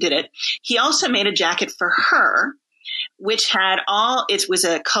that's who did it, he also made a jacket for her, which had it was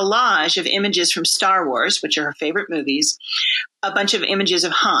a collage of images from Star Wars, which are her favorite movies, a bunch of images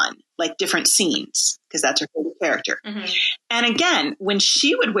of Han, like different scenes, because that's her favorite character. And again, when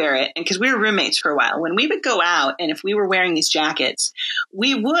she would wear it, and because we were roommates for a while, when we would go out and if we were wearing these jackets,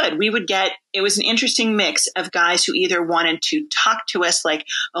 we would get, it was an interesting mix of guys who either wanted to talk to us like,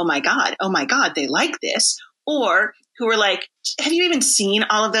 oh my God, they like this, or who were like, have you even seen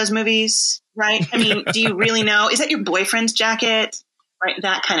all of those movies? Right? I mean, do you really know? Is that your boyfriend's jacket? Right?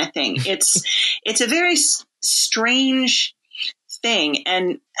 That kind of thing. It's a very strange thing.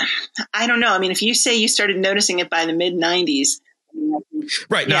 And I don't know. I mean, if you say you started noticing it by the mid 90s.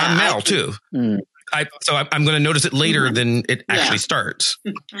 Right. Now I'm male too. So I'm going to notice it later than it actually starts.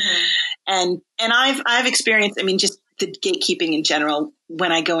 And I've experienced, I mean, just the gatekeeping in general,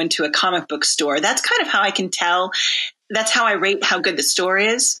 when I go into a comic book store, that's kind of how I can tell. That's how I rate how good the store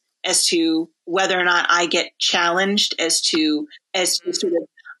is, as to whether or not I get challenged as to sort of,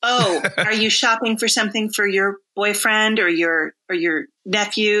 oh, are you shopping for something for your boyfriend or your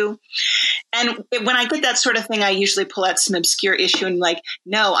nephew? And when I get that sort of thing, I usually pull out some obscure issue and like,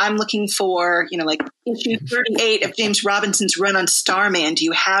 no, I'm looking for, like issue 38 of James Robinson's run on Starman. Do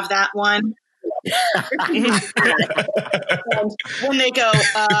you have that one? And when they go,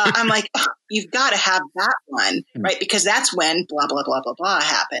 I'm like, oh, you've got to have that one, right? Because that's when blah, blah, blah, blah, blah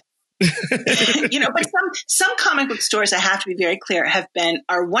happened. But some comic book stores, I have to be very clear,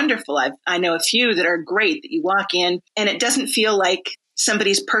 are wonderful. I know a few that are great that you walk in and it doesn't feel like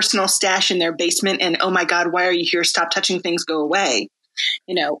somebody's personal stash in their basement and, oh my God, why are you here? Stop touching things, go away.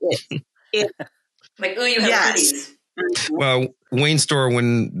 Like, oh, you have goodies. Well, Wayne's store,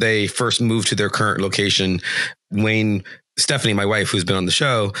 when they first moved to their current location, Stephanie, my wife, who's been on the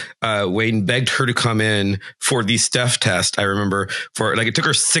show, Wayne begged her to come in for the Steph test. I remember it took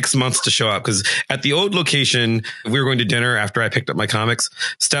her 6 months to show up because at the old location, we were going to dinner after I picked up my comics.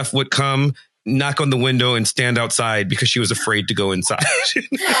 Steph would come, knock on the window and stand outside because she was afraid to go inside.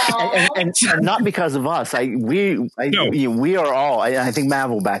 and not because of us. We are all, I think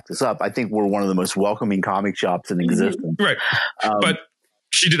Mav will back this up. I think we're one of the most welcoming comic shops in existence. Right. But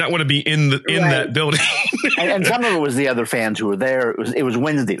She did not want to be in that building. and some of it was the other fans who were there. It was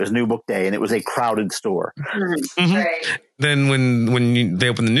Wednesday. It was New Book Day, and it was a crowded store. Mm-hmm. Right. Then when they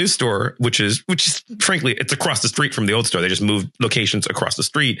opened the new store, which is frankly, it's across the street from the old store. They just moved locations across the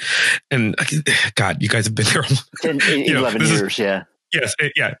streat. And God, you guys have been there 11 years. Yeah. Yes,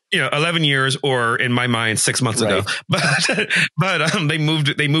 11 years, or in my mind, 6 months ago. But they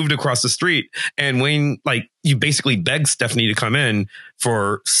moved across the street, and Wayne, like, you basically begged Stephanie to come in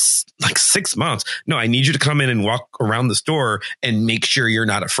for like 6 months. No, I need you to come in and walk around the store and make sure you're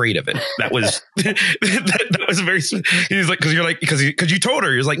not afraid of it. That was that was very. He was like, because you told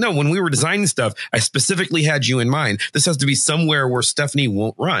her, he was like, no, when we were designing stuff, I specifically had you in mind. This has to be somewhere where Stephanie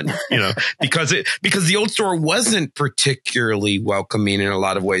won't run, because the old store wasn't particularly welcoming in a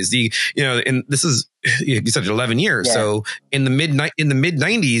lot of ways. And this is, you said 11 years. Yeah. So in the mid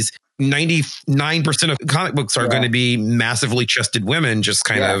 90s, 99% of comic books are going to be massively chested women, just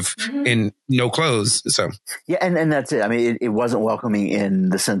kind of in no clothes. So and that's it. I mean, it wasn't welcoming in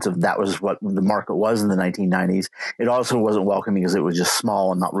the sense of that was what the market was in the 1990s. It also wasn't welcoming because it was just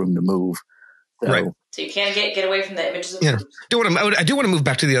small and not room to move. So, right. So you can't get away from the images of boobs. I do want to move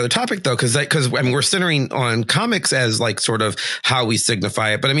back to the other topic, though, because I mean, we're centering on comics as like sort of how we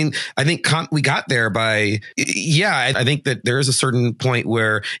signify it. But I mean, I think we got there by, I think that there is a certain point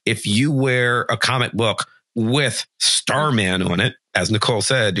where if you wear a comic book with Starman on it, as Nicole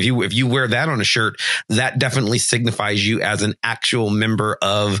said, if you wear that on a shirt, that definitely signifies you as an actual member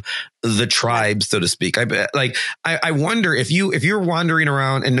of the tribe, so to speak. I wonder if you're wandering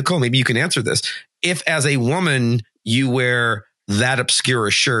around, and Nicole, maybe you can answer this. If as a woman you wear that obscure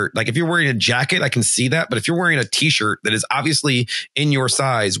shirt, like if you're wearing a jacket, I can see that. But if you're wearing a t-shirt that is obviously in your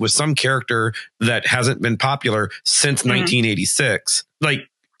size with some character that hasn't been popular since 1986, like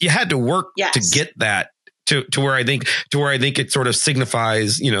you had to work to get that to where I think it sort of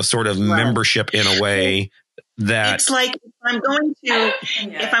signifies, sort of membership in a way that it's like if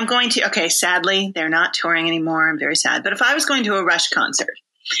I'm going to, okay, sadly, they're not touring anymore. I'm very sad. But if I was going to a Rush concert,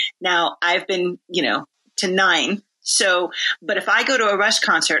 now I've been, to 9. So, but if I go to a Rush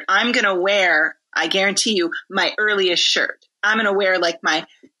concert, I'm going to wear, I guarantee you, my earliest shirt. I'm going to wear like my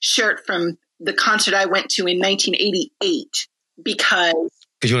shirt from the concert I went to in 1988 because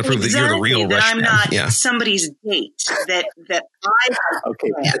you want to prove that you're the real Rush fan. I'm not somebody's date that I okay.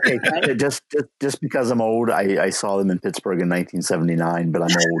 Right? Just because I'm old, I saw them in Pittsburgh in 1979, but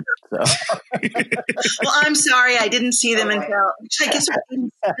I'm old. So. Well, I'm sorry, I didn't see them until I guess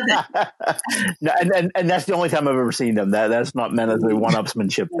no, and that's the only time I've ever seen them. That's not meant as a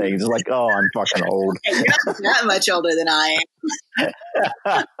one-upsmanship thing. It's like, oh, I'm fucking old. You're not that much older than I am.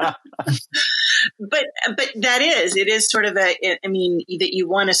 But it is sort of that you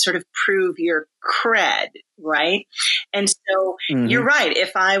want to sort of prove your cred, right? And so you're right.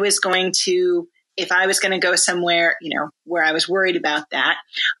 If I was going to go somewhere, where I was worried about that,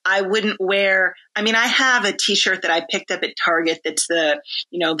 I wouldn't wear, I have a t-shirt that I picked up at Target that's the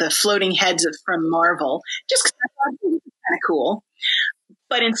floating heads from Marvel, just because I thought it was kind of cool.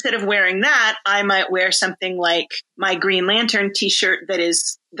 But instead of wearing that, I might wear something like my Green Lantern t-shirt that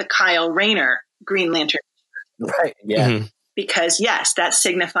is the Kyle Rayner Green Lantern. Right. Yeah. Mm-hmm. Because yes, that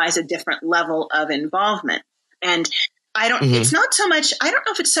signifies a different level of involvement. And I don't know if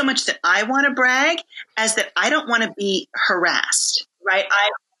it's so much that I want to brag as that I don't want to be harassed, right?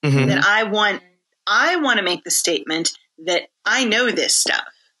 I want to make the statement that I know this stuff.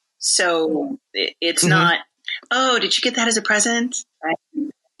 So it's not, oh, did you get that as a present?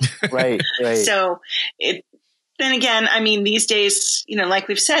 Right. So then again, these days, like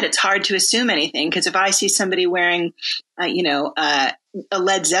we've said, it's hard to assume anything because if I see somebody wearing, a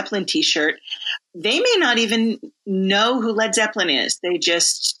Led Zeppelin t-shirt, they may not even know who Led Zeppelin is. They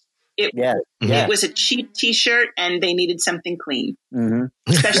just, it was a cheap t-shirt and they needed something clean,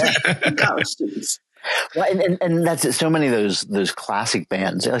 especially college students. Well, and that's it. So many of those classic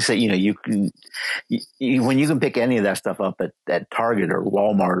bands. Like I say, you can when you can pick any of that stuff up at Target or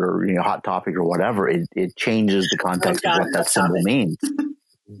Walmart or Hot Topic or whatever, it changes the context of what that symbol means.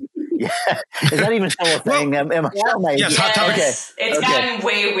 Yeah, is that even still a thing? Yes, Hot Topic. Okay. It's gotten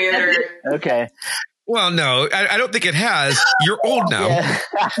way weirder. Okay. Well, no, I don't think it has. You're old now. Yeah.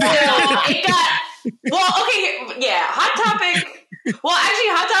 Hot Topic. Well, actually,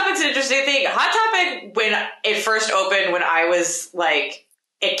 Hot Topic's an interesting thing. Hot Topic, when it first opened, when I was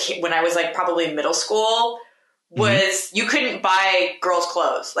probably middle school, was you couldn't buy girls'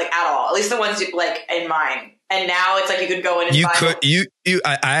 clothes at all. At least the ones in mine. And now it's like you could go in and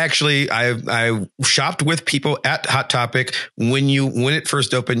I shopped with people at Hot Topic when it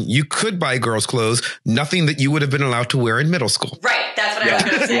first opened. You could buy girls' clothes, nothing that you would have been allowed to wear in middle school. Right. That's what I was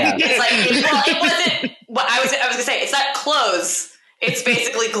going to say. Yeah. It's like, it wasn't what I was going to say. It's not clothes. It's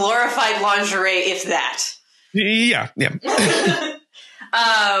basically glorified lingerie, if that. Yeah.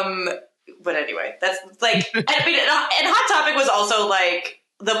 But anyway, that's like, I mean, and Hot Topic was also like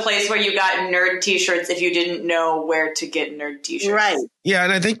the place where you got nerd t-shirts if you didn't know where to get nerd t-shirts. Right. Yeah.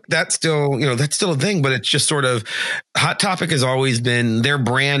 And I think that's still a thing, but it's just sort of Hot Topic has always been, their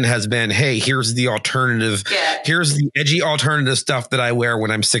brand has been, hey, here's the alternative. Yeah. Here's the edgy alternative stuff that I wear when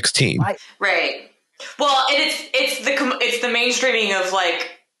I'm 16. Right. Well, and it's the mainstreaming of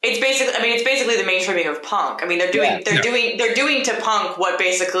like, it's basically the mainstreaming of punk. I mean, they're doing to punk what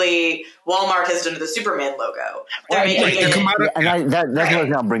basically Walmart has done to the Superman logo. That's what I was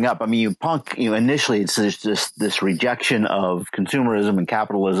going to bring up. I mean, punk, initially it's just this rejection of consumerism and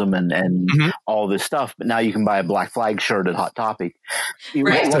capitalism and all this stuff. But now you can buy a Black Flag shirt at Hot Topic.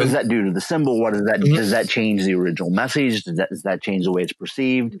 Right. What does that do to the symbol? What does that, does that change the original message? Does that change the way it's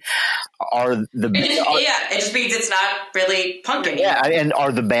perceived? It just means it's not really punk anymore. Yeah. And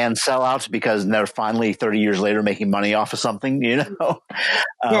are the band sellouts because they're finally 30 years later making money off of something,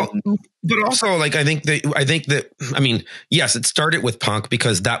 But also, like, I think that, I mean, yes, it started with punk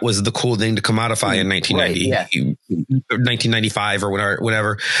because that was the cool thing to commodify in 1995 or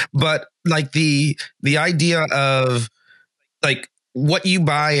whatever. But like the idea of like what you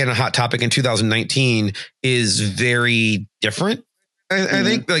buy in a Hot Topic in 2019 is very different. I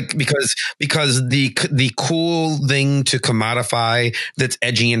think like because the cool thing to commodify that's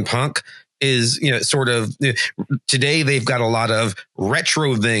edgy and punk is, sort of today they've got a lot of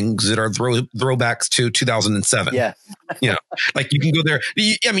retro things that are throwbacks to 2007. Yeah. Like you can go there.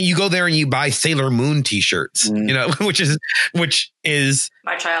 You go there and you buy Sailor Moon t-shirts, which is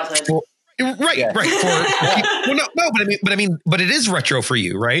my childhood. Right. But it is retro for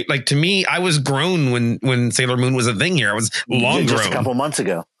you, right? Like to me, I was grown when Sailor Moon was a thing here. I was long grown. Just a couple months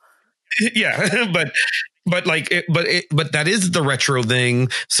ago. Yeah. But that is the retro thing.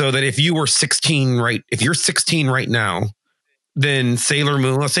 So that if you're 16 right now, then Sailor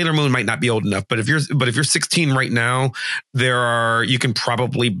Moon might not be old enough, but if you're 16 right now, you can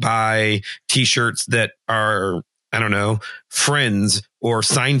probably buy t-shirts that are, I don't know, Friends or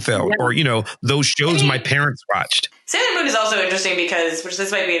Seinfeld or, those shows my parents watched. Sailor Moon is also interesting because, which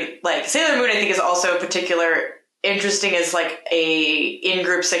this might be like, Sailor Moon I think is also interesting as like a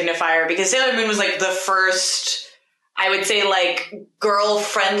in-group signifier because Sailor Moon was like the first, I would say like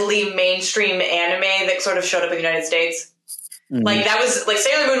girl-friendly mainstream anime that sort of showed up in the United States. Mm-hmm. Like that was like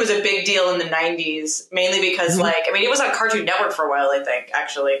Sailor Moon was a big deal in the 90s, mainly because it was on Cartoon Network for a while, I think,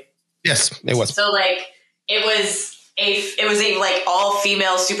 actually. Yes, it was. So like it was a like all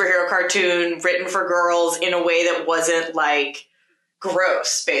female superhero cartoon written for girls in a way that wasn't like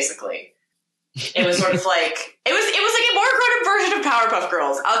gross, basically. It was sort of like it was like a more grown-up version of Powerpuff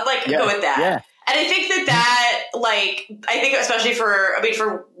Girls. I'll go with that. Yeah. And I think that I think especially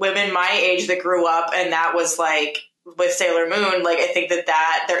for women my age that grew up and that was like with Sailor Moon, like I think that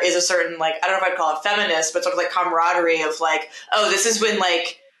there is a certain like, I don't know if I'd call it feminist, but sort of like camaraderie of like, oh, this is when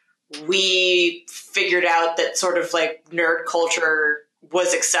like we figured out that sort of like nerd culture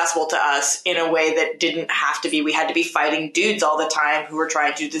was accessible to us in a way that didn't have to be. We had to be fighting dudes all the time who were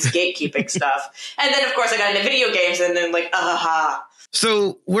trying to do this gatekeeping stuff. And then, of course, I got into video games and then like, aha.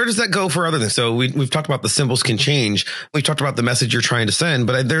 So where does that go for other things? So we've talked about the symbols can change. We've talked about the message you're trying to send,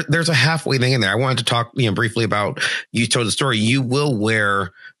 but there's a halfway thing in there. I wanted to talk briefly about, you told the story. You will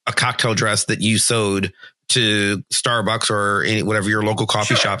wear a cocktail dress that you sewed to Starbucks or whatever your local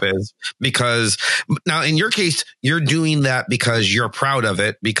coffee shop is, because now in your case, you're doing that because you're proud of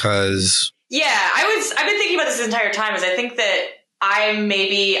it because. Yeah, I've been thinking about this entire time is I think that I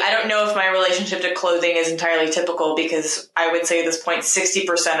don't know if my relationship to clothing is entirely typical because I would say at this point,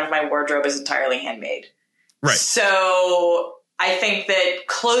 60% of my wardrobe is entirely handmade. Right. So I think that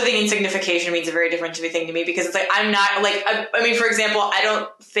clothing and signification means a very different thing to me because it's like, I'm not like, for example, I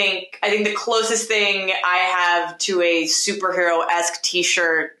think the closest thing I have to a superhero-esque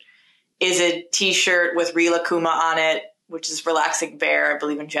t-shirt is a t-shirt with Rila Kuma on it, which is relaxing bear, I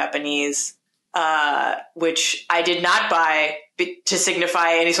believe in Japanese, which I did not buy to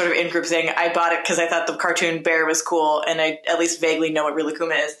signify any sort of in-group thing. I bought it because I thought the cartoon bear was cool and I at least vaguely know what Rila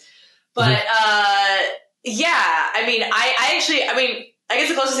Kuma is. But, yeah, I guess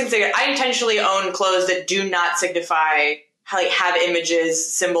the closest thing I intentionally own clothes that do not signify have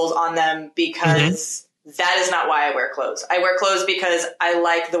images, symbols on them because that is not why I wear clothes. I wear clothes because I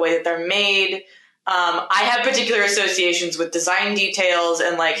like the way that they're made. I have particular associations with design details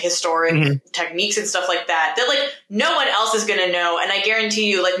and like historic techniques and stuff like that like no one else is going to know. And I guarantee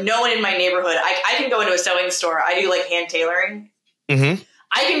you, like no one in my neighborhood, I can go into a sewing store. I do like hand tailoring. Mm-hmm.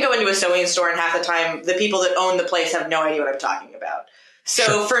 I can go into a sewing store and half the time the people that own the place have no idea what I'm talking about.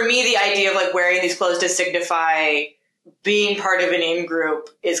 So for me, the idea of like wearing these clothes to signify being part of an in-group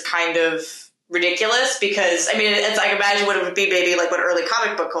is kind of ridiculous because, I mean, it's like, imagine what it would be maybe like what early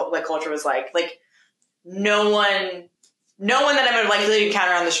comic book culture was like. Like, no one that I'm likely to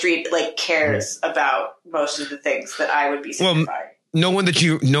encounter on the street like cares about most of the things that I would be signifying. Well, no one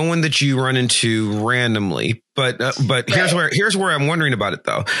that you run into randomly, but here's where I'm wondering about it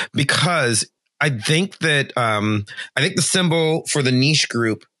though, because I think that the symbol for the niche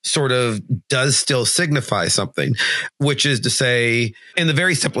group sort of does still signify something, which is to say, in the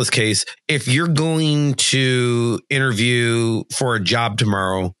very simplest case, if you're going to interview for a job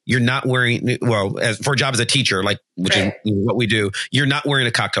tomorrow, you're not wearing, for a job as a teacher, like, which is what we do, you're not wearing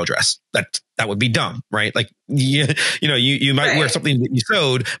a cocktail dress. That would be dumb, right? Like, you might wear something that you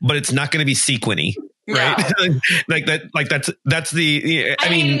sewed, but it's not going to be sequiny. Right. That's the, I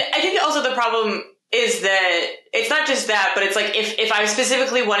mean, I think also the problem is that it's not just that, but it's like, if I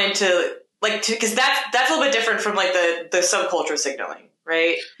specifically wanted to like, cause that's a little bit different from like the subculture signaling.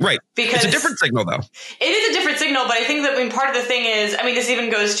 Right. Right. Because it's a different signal though. It is a different signal, but I think that part of the thing is, I mean, this even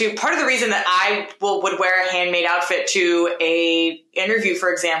goes to part of the reason that I would wear a handmade outfit to a interview,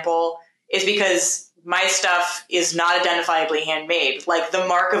 for example, is because my stuff is not identifiably handmade. Like the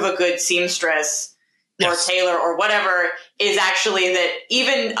mark of a good seamstress or tailor or whatever is actually that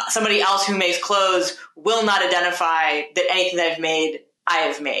even somebody else who makes clothes will not identify that anything that I've made, I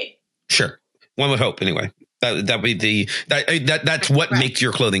have made. Sure. One would hope anyway. That would be that's what makes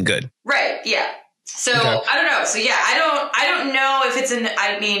your clothing good. Right. Yeah. So I don't know. So yeah, I don't know if it's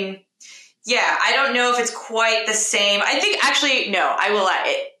I don't know if it's quite the same. I think actually, no, I will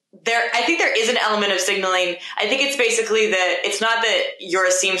I think there is an element of signaling. I think it's basically that it's not that you're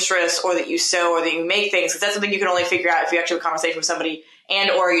a seamstress or that you sew or that you make things, because that's something you can only figure out if you actually have a conversation with somebody and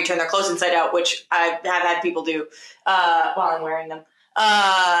or you turn their clothes inside out, which I have had people do while I'm wearing them.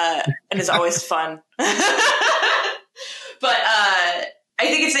 And it's always fun. But I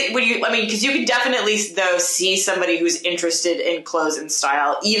think it's because you can definitely though see somebody who's interested in clothes and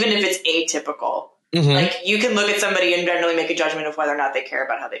style, even if it's atypical. Mm-hmm. Like you can look at somebody and generally make a judgment of whether or not they care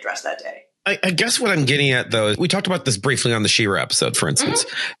about how they dress that day. I guess what I'm getting at though, we talked about this briefly on the She-Ra episode, for instance.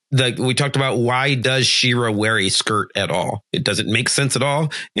 Mm-hmm. We talked about why does She-Ra wear a skirt at all? It doesn't make sense at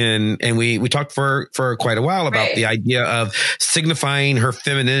all. And we talked for quite a while about the idea of signifying her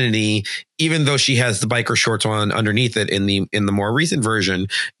femininity, even though she has the biker shorts on underneath it in the more recent version.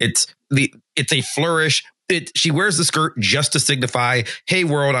 It's a flourish. She wears the skirt just to signify, "Hey,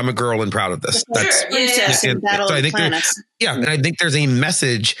 world, I'm a girl and proud of this." That's and I think there's a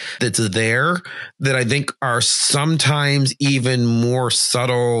message that's there that I think are sometimes even more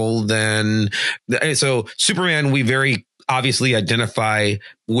subtle than. So Superman, we very obviously identify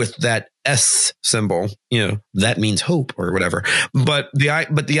with that S symbol. That means hope or whatever. But the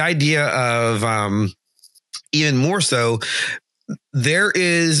idea of even more so.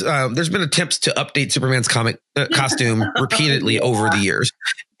 There's been attempts to update Superman's comic costume repeatedly over the years,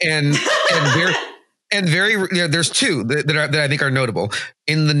 and there's two that I think are notable.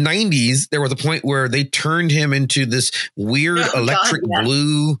 In the 90s, there was a point where they turned him into this weird electric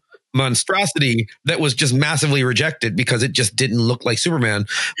blue monstrosity that was just massively rejected because it just didn't look like Superman.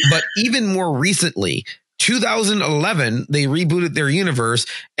 But even more recently, 2011, they rebooted their universe,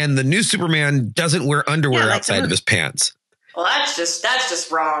 and the new Superman doesn't wear underwear outside of his pants. Well, that's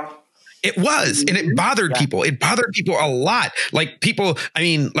just wrong. It was, and it bothered people. It bothered people a lot. People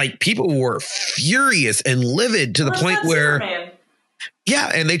were furious and livid to the point where, Superman?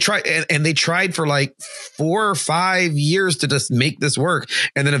 And they tried for like 4 or 5 years to just make this work.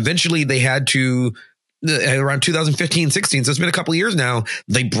 And then eventually they had to, around 2015, 16. So it's been a couple of years now.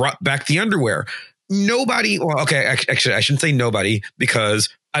 They brought back the underwear. Nobody, actually, I shouldn't say nobody, because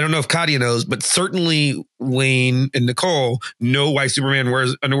I don't know if Katia knows, but certainly Wayne and Nicole know why Superman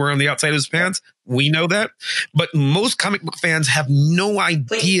wears underwear on the outside of his pants. We know that. But most comic book fans have no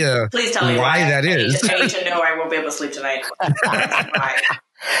idea please tell me why that is. I need to know, or I won't be able to sleep tonight.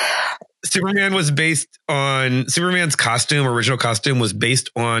 Superman's original costume was based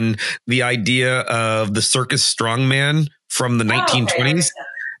on the idea of the circus strongman from the 1920s. Okay.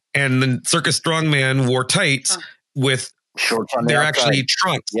 And the circus strongman wore tights with shorts on they're outside. Actually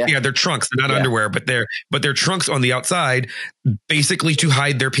trunks. Yeah, they're trunks. They're not underwear, but they're trunks on the outside, basically to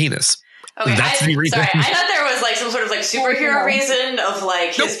hide their penis. Okay, that's the reason. Sorry, I thought there was like some sort of like superhero reason of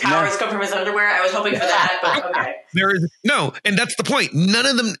like his powers come from his underwear. I was hoping for that, but okay. There is no, and that's the point. None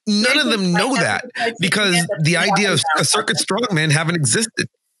of them know that because the idea of a circuit strongman haven't existed.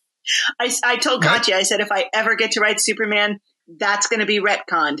 I told Katya, I said, if I ever get to write Superman, that's going to be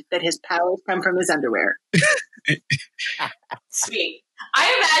retconned, that his powers come from his underwear. Sweet. I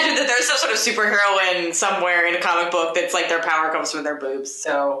imagine that there's some sort of superheroine somewhere in a comic book that's like their power comes from their boobs.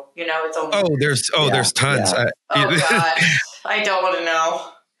 So, it's only... there's tons. Yeah. God. I don't want to know.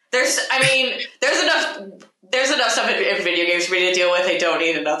 There's enough stuff in video games for me to deal with. I don't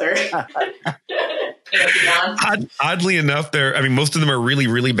need another. Oddly enough, most of them are really,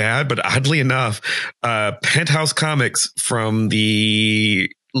 really bad, but oddly enough, Penthouse Comics from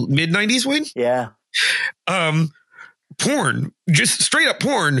the mid-90s, Wayne? Yeah. Porn, just straight up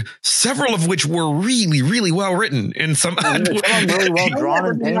porn, several of which were really, really well written and some really well drawn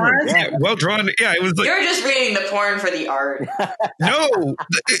and painted. Yeah, well drawn. Yeah, it was like you're just reading the porn for the art. No,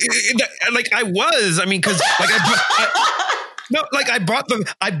 I was. I mean, because I bought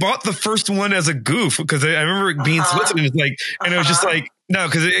the first one as a goof because I remember it being solicited. And it was just like no,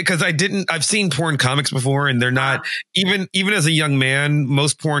 because I've seen porn comics before, and they're not even as a young man.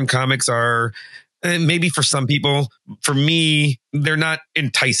 Most porn comics are. And maybe for some people, for me, they're not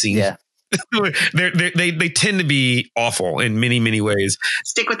enticing. Yeah. they tend to be awful in many, many ways.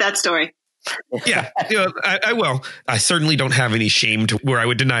 Stick with that story. Yeah, I will. I certainly don't have any shame to where I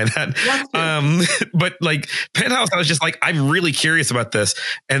would deny that. But like Penthouse, I was just like, I'm really curious about this.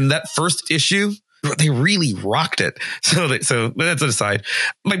 And that first issue, they really rocked it. So that's an aside.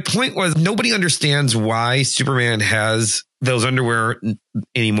 My point was nobody understands why Superman has those underwear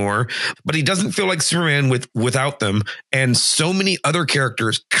anymore, but he doesn't feel like Superman without them. And so many other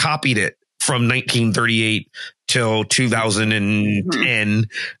characters copied it from 1938 till 2010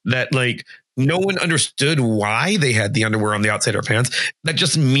 that like no one understood why they had the underwear on the outside of their pants. That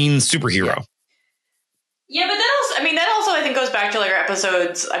just means superhero. Yeah, but that also I think goes back to like our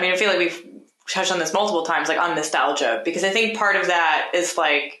episodes. I mean, I feel like we've touched on this multiple times, like on nostalgia, because I think part of that is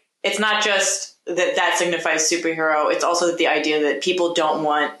like, it's not just that signifies superhero. It's also the idea that people don't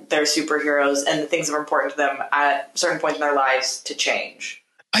want their superheroes and the things that are important to them at certain points in their lives to change.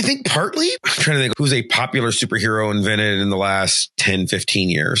 I think partly, I'm trying to think who's a popular superhero invented in the last 10, 15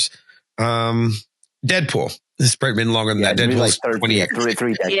 years. Deadpool. This has probably been longer than that. Deadpool's like 20 years.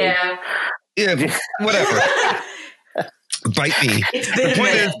 Three decades. Yeah, whatever. Bite me.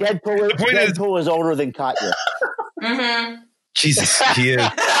 Deadpool is older than Katya. Mm-hmm. Jesus, he is.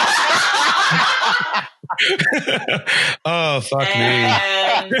 Oh, fuck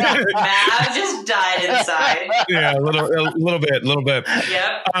and me. Mav just died inside. Yeah, a little bit.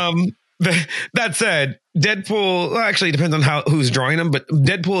 Yep. That said, Deadpool actually depends on who's drawing them, but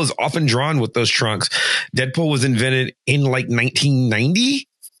Deadpool is often drawn with those trunks. Deadpool was invented in like 1990.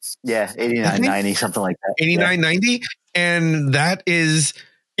 Yeah, 89, 90, something like that. 89, 90. And that is,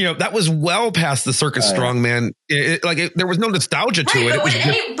 that was well past the circus strongman. There was no nostalgia to it. It was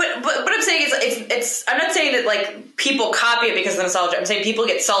but what I'm saying is it's I'm not saying that like people copy it because of nostalgia. I'm saying people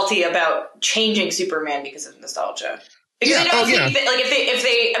get salty about changing Superman because of nostalgia. Because they don't think that, like if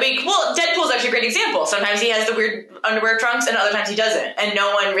they Deadpool's actually a great example. Sometimes he has the weird underwear trunks and other times he doesn't. And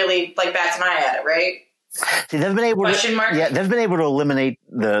no one really like bats an eye at it, right? See, they've been able to eliminate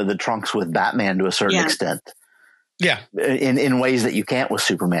the trunks with Batman to a certain extent. Yeah. In ways that you can't with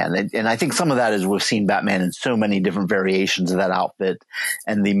Superman. And I think some of that is we've seen Batman in so many different variations of that outfit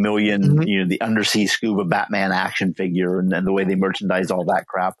and the million, the undersea scuba Batman action figure and the way they merchandise all that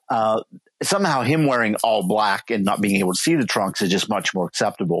crap. Somehow him wearing all black and not being able to see the trunks is just much more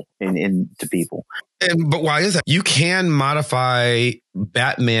acceptable to people. But why is that? You can modify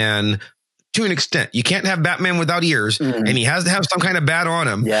Batman to an extent. You can't have Batman without ears, and he has to have some kind of bat on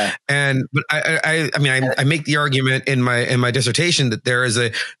him. Yeah. But I make the argument in my dissertation that there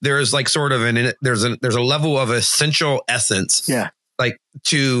is like sort of there's a level of essential essence. Yeah. Like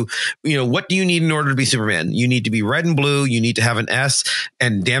to, what do you need in order to be Superman? You need to be red and blue. You need to have an S,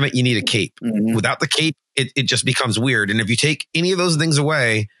 and damn it, you need a cape. Mm-hmm. Without the cape, it just becomes weird. And if you take any of those things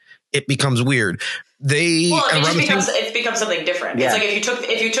away, it becomes weird. It becomes something different. Yeah. It's like if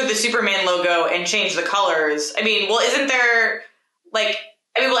you took the Superman logo and changed the colors. Isn't there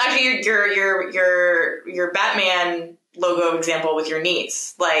actually your Batman logo example with your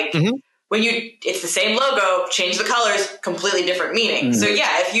niece, like when it's the same logo, change the colors, completely different meaning. Mm-hmm. So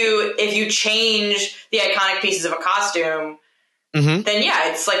yeah, if you change the iconic pieces of a costume, then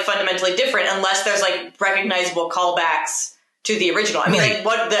yeah, it's like fundamentally different unless there's like recognizable callbacks to the original. I mean, like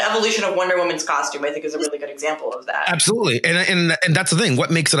what the evolution of Wonder Woman's costume, I think, is a really good example of that. Absolutely. And that's the thing. What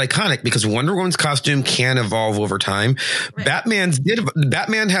makes it iconic? Because Wonder Woman's costume can evolve over time. Right.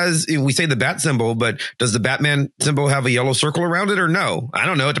 Batman has, we say the bat symbol, but does the Batman symbol have a yellow circle around it or no? I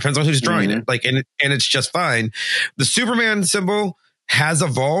don't know. It depends on who's drawing it. Like, and it's just fine. The Superman symbol has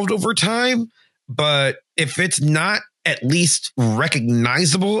evolved over time, but if it's not at least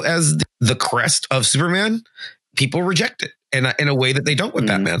recognizable as the crest of Superman, people reject it in a way that they don't with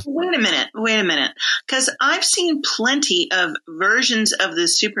Batman. Wait a minute. Because I've seen plenty of versions of the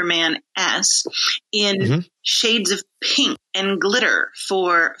Superman S in shades of pink and glitter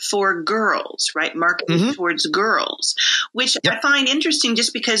for girls, right? Marketed towards girls, which I find interesting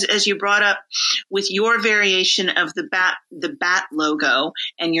just because, as you brought up with your variation of the bat logo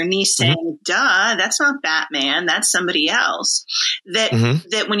and your niece saying, duh, that's not Batman, that's somebody else.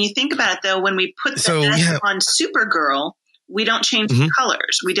 That when you think about it, though, when we put the S on Supergirl, we don't change the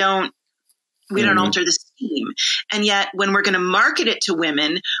colors. We don't alter the scheme. And yet when we're going to market it to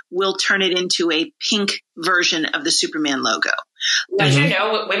women, we'll turn it into a pink version of the Superman logo. As you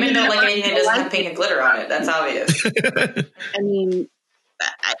know, women don't like anything that doesn't have pink and glitter on it. That's obvious. I mean,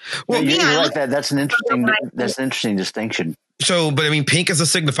 you're right. That's an interesting distinction. So, but I mean, pink is a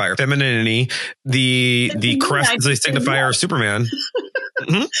signifier, femininity. The crest is a signifier of Superman.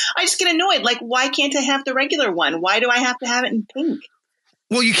 I just get annoyed. Like, why can't I have the regular one? Why do I have to have it in pink?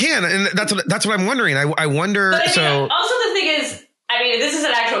 Well, you can, and that's what I'm wondering. I wonder. But also the thing is, I mean, this is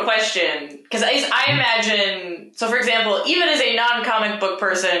an actual question because I imagine. So, for example, even as a non-comic book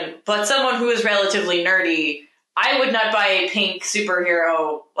person, but someone who is relatively nerdy, I would not buy a pink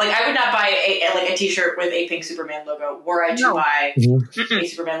superhero. Like, I would not buy a T-shirt with a pink Superman logo were I to buy a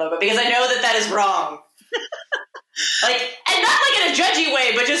Superman logo because I know that is wrong. Like, and not like in a judgy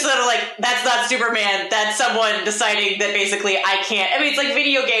way, but just sort of like, that's not Superman. That's someone deciding that basically I can't. I mean, it's like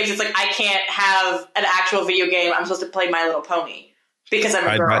video games. It's like I can't have an actual video game. I'm supposed to play My Little Pony because I'm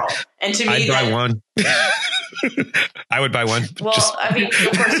a girl. And to me, I'd buy one. I would buy one. Well, I mean,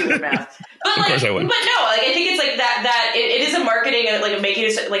 of course you would, Matt. But like, but no, like I think it's like that. It is a marketing and like making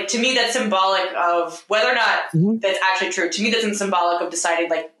it like, to me that's symbolic of whether or not that's actually true. To me, that's symbolic of deciding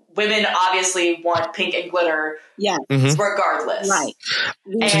like, women obviously want pink and glitter, regardless. Right.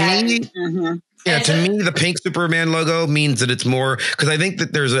 To me, the pink Superman logo means that it's more because I think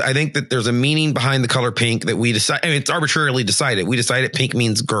that there's a meaning behind the color pink that we decide. I mean, it's arbitrarily decided. We decided pink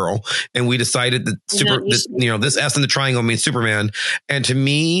means girl, and we decided that this S in the triangle means Superman. And to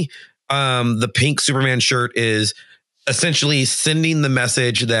me, the pink Superman shirt is essentially sending the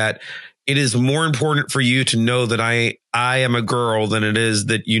message that it is more important for you to know that I am a girl than it is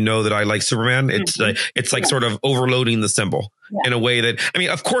that you know that I like Superman. It's like sort of overloading the symbol in a way that, I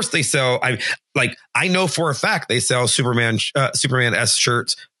mean, of course they sell. I know for a fact they sell Superman S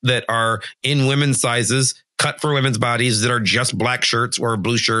shirts that are in women's sizes, cut for women's bodies, that are just black shirts or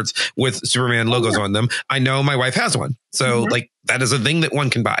blue shirts with Superman logos on them. I know my wife has one, so like that is a thing that one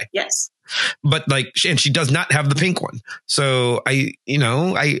can buy. Yes. But like, and she does not have the pink one. So I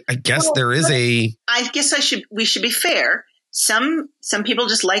guess there is I guess we should be fair. Some people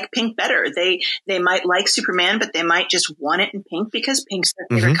just like pink better. They might like Superman, but they might just want it in pink because pink's their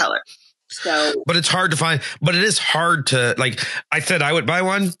favorite color. So, but it's hard to find, but it is hard to, like I said, I would buy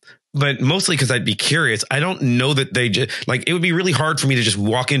one, but mostly because I'd be curious. I don't know that they just like, it would be really hard for me to just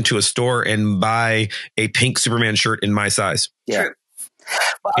walk into a store and buy a pink Superman shirt in my size. Yeah. True.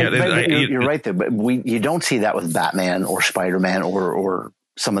 Well, you're right there, but you don't see that with Batman or Spider-Man or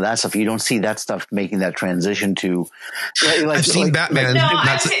some of that stuff. You don't see that stuff making that transition to. I've seen Batman. No,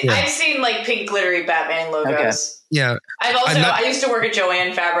 I've seen like pink glittery Batman logos. Okay. Yeah, I used to work at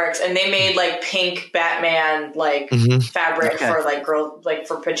Joann Fabrics, and they made like pink Batman fabric for like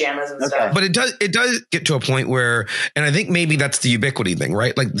for pajamas and stuff. But it does get to a point where, and I think maybe that's the ubiquity thing,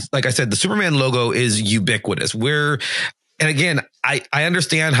 right? Like I said, the Superman logo is ubiquitous. And again, I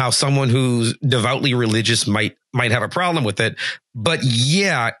understand how someone who's devoutly religious might have a problem with it, but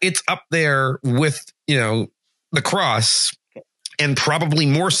yeah, it's up there with, the cross, and probably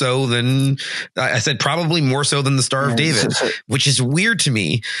more so than the Star of David, which is weird to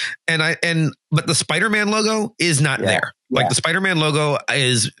me. But the Spider-Man logo is not there. Like the Spider-Man logo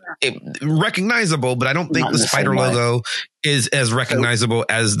is recognizable, but I don't think the Spider logo is as recognizable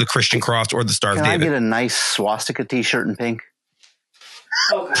as the Christian cross or the Star of David. Can I get a nice swastika t-shirt in pink?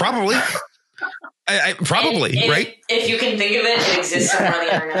 Okay. Probably. Right? If you can think of it, it exists somewhere on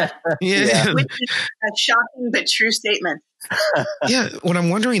the internet. Yeah. Which is a shocking but true statement. Yeah. What I'm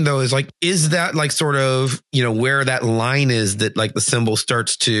wondering though is like, is that like sort of, where that line is that like the symbol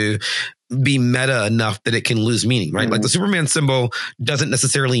starts to be meta enough that it can lose meaning, right? Like the Superman symbol doesn't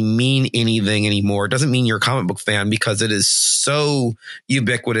necessarily mean anything anymore. It doesn't mean you're a comic book fan because it is so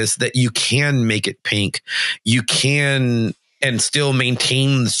ubiquitous that you can make it pink. You can and still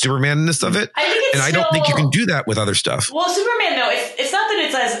maintain the Superman-ness of it. I don't think you can do that with other stuff. Well, Superman, though, it's not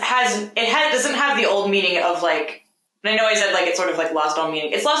that doesn't have the old meaning of like, and I know I said like it's sort of like lost all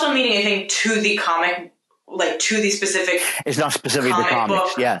meaning. It's lost all meaning, I think, to the comic, like to the specific. It's not specific to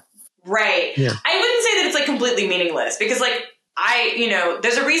comics, yeah. Right. Yeah. I wouldn't say that it's like completely meaningless because like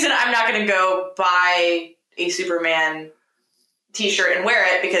there's a reason I'm not going to go buy a Superman t-shirt and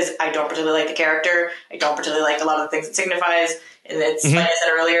wear it because I don't particularly like the character. I don't particularly like a lot of the things it signifies. And it's like I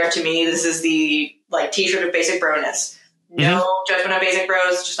said earlier, to me, this is the like t-shirt of basic broness. No judgment on basic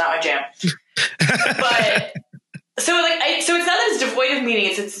bros, just not my jam. But so it's not that it's devoid of meaning,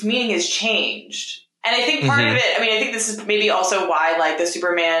 it's its meaning has changed. And I think part of it, I think this is maybe also why like the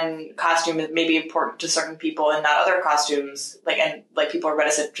Superman costume is maybe important to certain people and not other costumes. And people are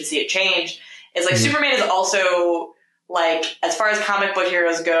reticent to see it change. Is like Superman is also like, as far as comic book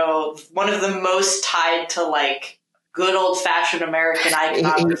heroes go, one of the most tied to like good old fashioned American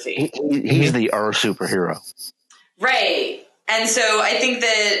iconography. He's the superhero. Right. And so I think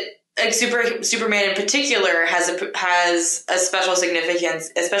that like Superman in particular has a special significance,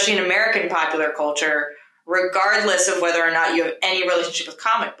 especially in American popular culture, regardless of whether or not you have any relationship with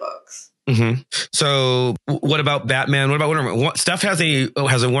comic books. So what about Batman? What about Wonder Woman? Steph has a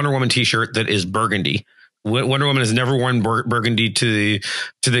Wonder Woman t-shirt that is burgundy. Wonder Woman has never worn burgundy to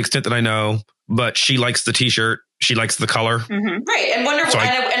the extent that I know, but she likes the t-shirt. She likes the color. Right. And Wonder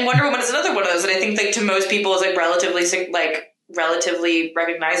Woman is another one of those that I think like to most people is like relatively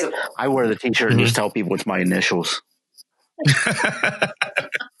recognizable. I wear the t-shirt and just tell people it's my initials.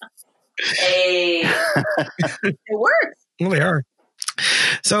 Hey. It works. Well, they are.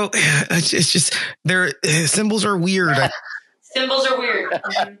 So it's just their symbols are weird. Symbols are weird.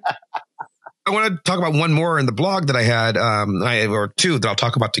 I want to talk about one more in the blog that I had, or two that I'll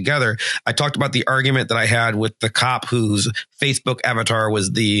talk about together. I talked about the argument that I had with the cop whose Facebook avatar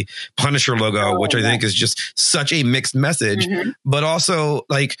was the Punisher logo, which I think is just such a mixed message. But also,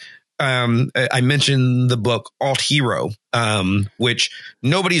 like, I mentioned the book Alt Hero, which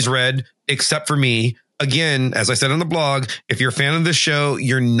nobody's read except for me. Again, as I said on the blog, if you're a fan of this show,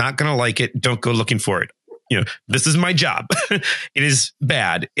 you're not going to like it. Don't go looking for it. This is my job. It is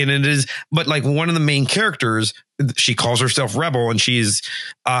bad. And it is, but like one of the main characters, she calls herself Rebel and she's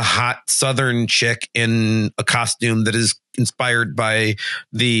a hot Southern chick in a costume that is inspired by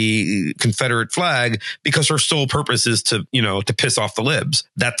the Confederate flag because her sole purpose is to piss off the libs.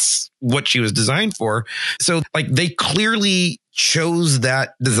 That's what she was designed for. So like they clearly chose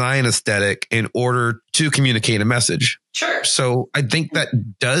that design aesthetic in order to communicate a message. Sure. So I think that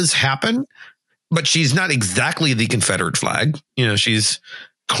does happen. But she's not exactly the Confederate flag. She's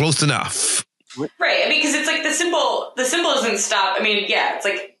close enough. Right. Because it's like the symbol doesn't stop. It's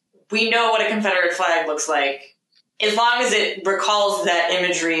like we know what a Confederate flag looks like. As long as it recalls that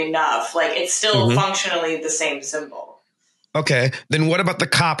imagery enough, like it's still functionally the same symbol. Okay. Then what about the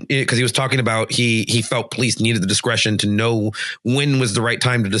cop? Because he was talking about he felt police needed the discretion to know when was the right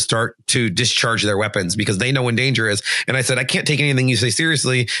time to start to discharge their weapons because they know when danger is. And I said, I can't take anything you say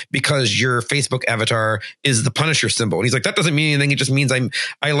seriously because your Facebook avatar is the Punisher symbol. And he's like, that doesn't mean anything. It just means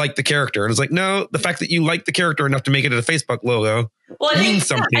I like the character. And it's like, no, the fact that you like the character enough to make it a Facebook logo means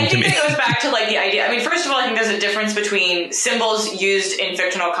something to me. I think that goes back to like the idea. First of all, I think there's a difference between symbols used in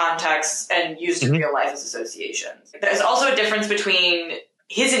fictional contexts and used in real life as associations. There's also a difference between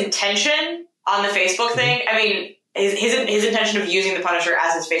his intention on the Facebook thing. His intention of using the Punisher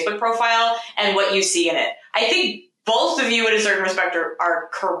as his Facebook profile and what you see in it. I think both of you in a certain respect are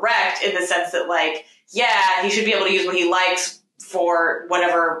correct in the sense that like, yeah, he should be able to use what he likes for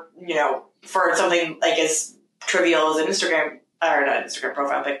whatever, for something like as trivial as an Instagram or not Instagram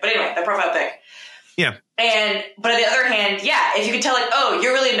profile pic, but anyway, the profile pic. Yeah. But on the other hand, yeah, if you could tell like, oh,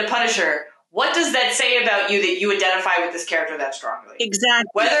 you're really into Punisher, what does that say about you that you identify with this character that strongly? Exactly.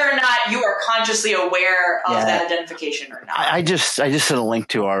 Whether or not you are consciously aware of that identification or not. I just sent a link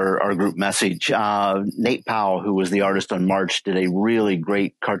to our group message. Nate Powell, who was the artist on March, did a really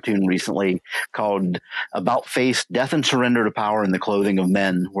great cartoon recently called About Face, Death and Surrender to Power in the Clothing of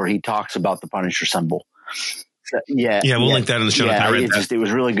Men, where he talks about the Punisher symbol. We'll link that in the show notes. It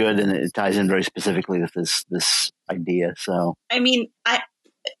was really good, and it ties in very specifically with this idea. So,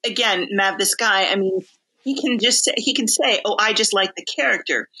 again, Mav, this guy, he can say, "Oh, I just like the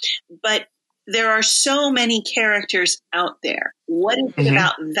character," but there are so many characters out there. What is it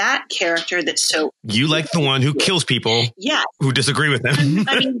about that character that's so... You like the one who kills people who disagree with them.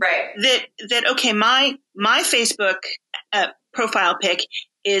 I mean, that okay, my Facebook profile pic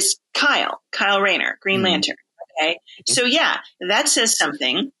is Kyle Rayner, Green Lantern. Okay. So that says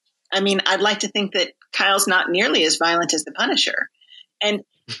something. I mean, I'd like to think that Kyle's not nearly as violent as the Punisher. And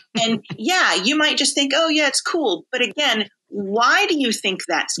you might just think, oh yeah, it's cool. But again, why do you think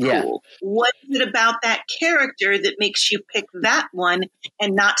that's cool? What is it about that character that makes you pick that one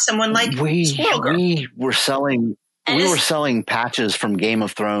and not someone like Squirrel Girl? We were selling patches from Game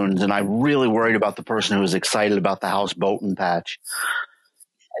of Thrones, and I really worried about the person who was excited about the House Bolton patch.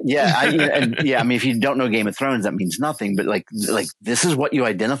 I mean, if you don't know Game of Thrones, that means nothing. But like this is what you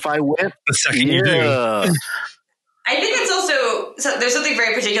identify with. The second you do. I think it's also there's something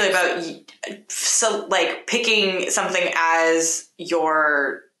very particular about picking something as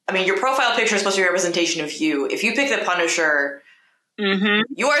your profile picture is supposed to be a representation of you. If you pick the Punisher,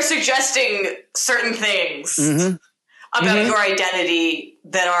 you are suggesting certain things about your identity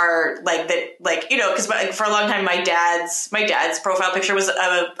that are because for a long time my dad's profile picture was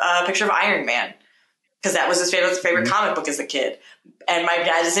a picture of Iron Man, because that was his favorite comic book as a kid. And my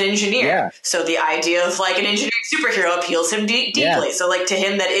dad is an engineer. So the idea of an engineering superhero appeals him deeply. So to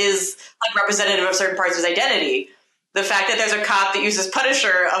him, that is representative of certain parts of his identity. The fact that there's a cop that uses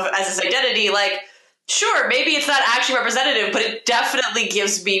Punisher as his identity, sure, maybe it's not actually representative, but it definitely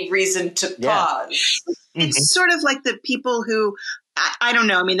gives me reason to pause. It's sort of like the people who, I don't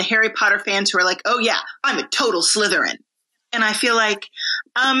know, I mean, the Harry Potter fans who are like, oh yeah, I'm a total Slytherin. And I feel like,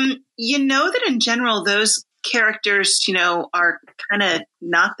 that in general, those characters, are kind of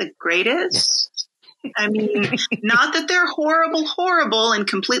not the greatest. I mean, not that they're horrible and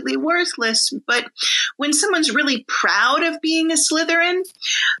completely worthless, but when someone's really proud of being a Slytherin,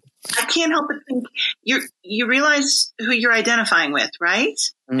 I can't help but think you realize who you're identifying with, right?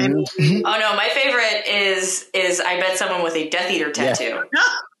 I mean, oh no, my favorite is I bet someone with a Death Eater tattoo.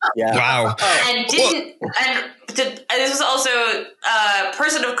 Yeah. Wow. And this was also a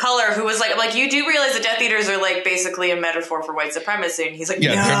person of color who was like, you do realize the Death Eaters are basically a metaphor for white supremacy, and he's like,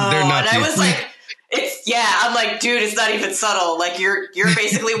 no. They're not. And I was like, I'm like, dude, it's not even subtle. You're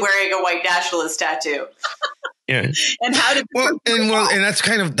basically wearing a white nationalist tattoo. Yeah. And how did and that's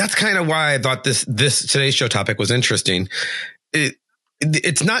kind of why I thought this today's show topic was interesting.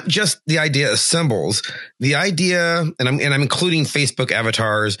 It's not just the idea of symbols, the idea, and I'm including Facebook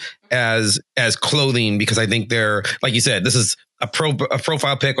avatars as clothing, because I think they're, like you said, this is a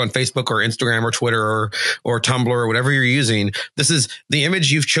profile pic on Facebook or Instagram or Twitter or Tumblr or whatever you're using. This is the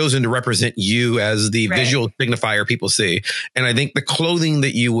image you've chosen to represent you as the visual signifier people see. And I think the clothing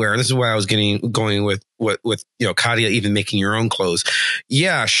that you wear, and this is why I was going with Katia even making your own clothes.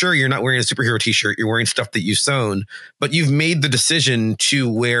 Yeah, sure, you're not wearing a superhero t-shirt, you're wearing stuff that you've sewn, but you've made the decision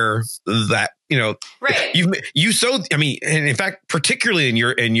to wear that. Right. You sewed. I mean, and in fact, particularly in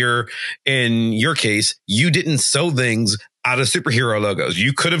your case, you didn't sew things out of superhero logos.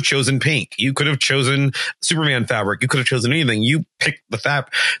 You could have chosen pink. You could have chosen Superman fabric. You could have chosen anything. You picked the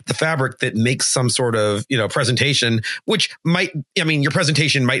fabric that makes some sort of, presentation, which your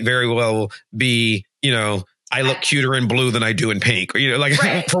presentation might very well be, I look cuter in blue than I do in pink,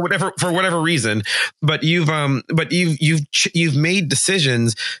 or, for whatever reason, but you've made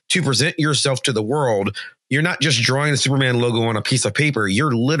decisions to present yourself to the world. You're not just drawing a Superman logo on a piece of paper.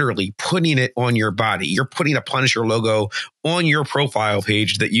 You're literally putting it on your body. You're putting a Punisher logo on your profile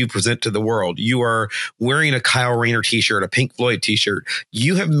page that you present to the world. You are wearing a Kyle Rayner t-shirt, a Pink Floyd t-shirt.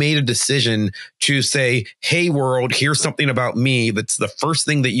 You have made a decision to say, hey, world, here's something about me that's the first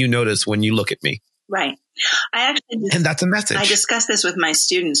thing that you notice when you look at me. Right. And that's a message. I discuss this with my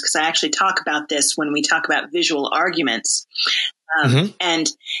students because I actually talk about this when we talk about visual arguments,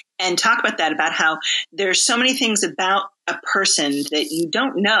 and talk about that, about how there's so many things about a person that you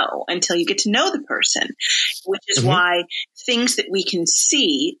don't know until you get to know the person, which is why things that we can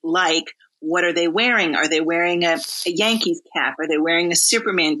see, like what are they wearing? Are they wearing a Yankees cap? Are they wearing a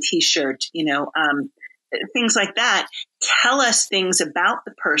Superman t-shirt? Things like that tell us things about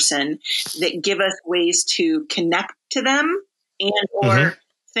the person that give us ways to connect to them and or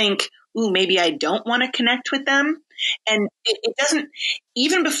think, ooh, maybe I don't want to connect with them. And it doesn't,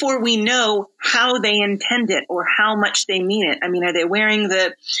 even before we know how they intend it or how much they mean it. I mean, are they wearing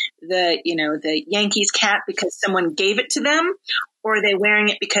the Yankees cap because someone gave it to them? Or are they wearing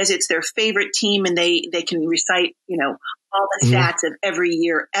it because it's their favorite team and they can recite, all the stats of every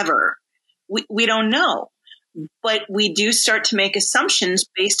year ever? We don't know, but we do start to make assumptions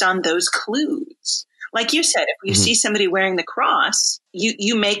based on those clues. like you said, if you see somebody wearing the cross,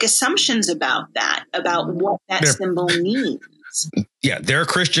 you make assumptions about that, about what that symbol means. Yeah, they're a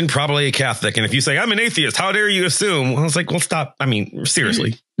Christian, probably a Catholic. And if you say, I'm an atheist, how dare you assume? Well, I was like, well, stop. I mean,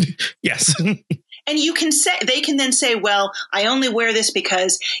 seriously. Yes. And they can then say, well, I only wear this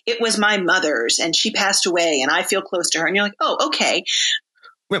because it was my mother's and she passed away and I feel close to her. And you're like, oh, okay.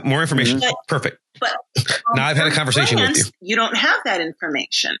 More information. But, Perfect. But now I've had a conversation with you. You don't have that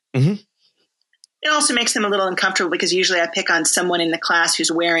information. Mm-hmm. It also makes them a little uncomfortable because usually I pick on someone in the class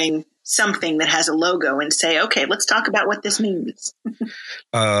who's wearing something that has a logo and say, okay, let's talk about what this means.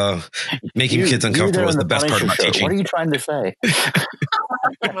 Making kids uncomfortable is the best part about teaching. What are you trying to say?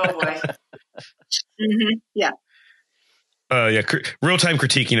 Oh boy. Mm-hmm. Yeah. Real-time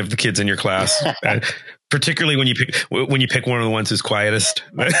critiquing of the kids in your class, particularly when you pick one of the ones who's quietest.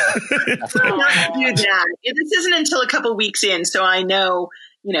 I not do that. This isn't until a couple weeks in, so I know,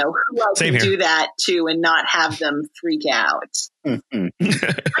 who I can do that to and not have them freak out. I'm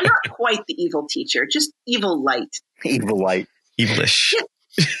not quite the evil teacher, just evil light. Evil light. Evilish.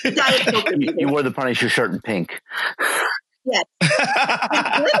 Diet Coke. You wore the Punisher shirt in pink. Yes.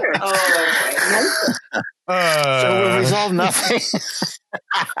 Glitter. So we've resolved nothing.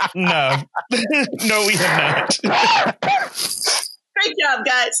 No. No, we have not. Great job,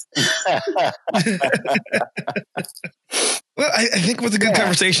 guys. Well, I think it was a good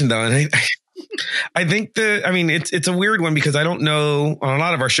conversation, though. And I think it's a weird one because I don't know, on a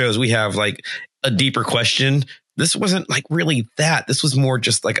lot of our shows, we have like a deeper question. This wasn't like really that. This was more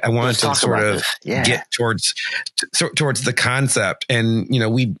just like I wanted to sort of get towards the concept. And,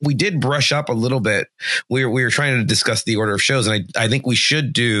 we did brush up a little bit. We were trying to discuss the order of shows. And I think we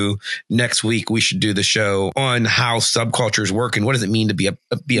should do next week. We should do the show on how subcultures work and what does it mean to be a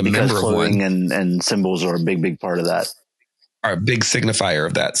member of one. And symbols are a big, big part of that. Are a big signifier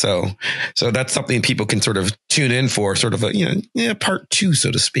of that. So that's something people can sort of tune in for, sort of a, part 2, so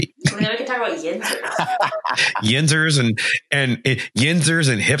to speak. Well, now we can talk about yinzers. Yinzers and yinzers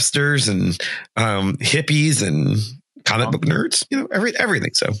and hipsters and hippies and comic book nerds,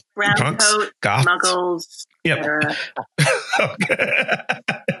 everything. So brown punks, coat, goths, muggles. Yep.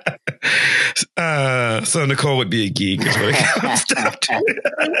 So Nicole would be a geek is what it comes down to.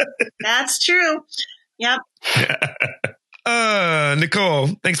 That's true. Yep. Nicole,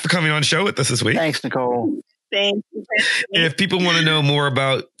 thanks for coming on show with us this week. Thanks, Nicole. Thank you. If people want to know more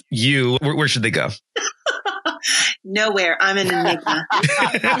about you, where should they go? Nowhere. I'm an enigma.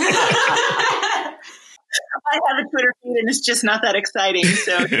 I have a Twitter feed and it's just not that exciting.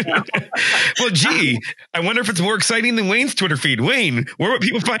 So, Well, gee, I wonder if it's more exciting than Wayne's Twitter feed. Wayne, where would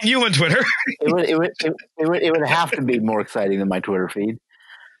people find you on Twitter? It would have to be more exciting than my Twitter feed.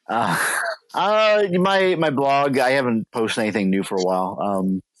 My blog, I haven't posted anything new for a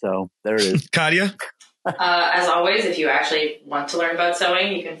while. So there it is. Katia? As always, if you actually want to learn about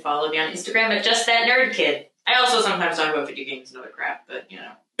sewing, you can follow me on Instagram at Just That Nerd Kid. I also sometimes talk about video games and other crap, but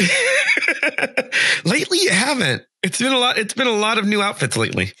Lately, you haven't. It's been a lot of new outfits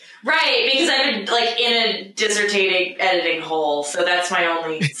lately. Right, because I've been like in a dissertating editing hole, so that's my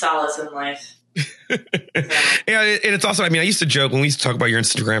only solace in life. Yeah, and it's also, I used to joke when we used to talk about your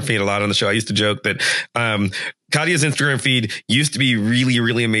Instagram feed a lot on the show. I used to joke that Katia's Instagram feed used to be really,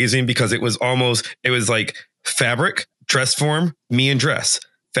 really amazing because it was like fabric, dress form, me and dress.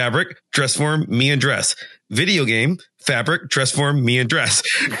 Fabric, dress form, me and dress. Video game, fabric, dress form, me and dress.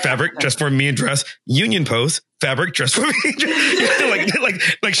 Fabric, dress form, me and dress. Union pose, fabric, dress form, me and dress.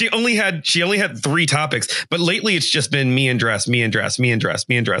 like she only had 3 topics, but lately it's just been me and dress, me and dress, me and dress,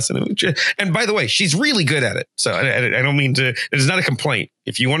 me and dress. And by the way, she's really good at it. So I don't mean to. It is not a complaint.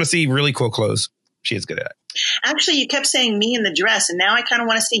 If you want to see really cool clothes, she is good at it. Actually, you kept saying me in the dress, and now I kind of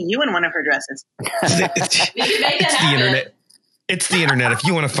want to see you in one of her dresses. We can make that happen. The internet. It's the internet. If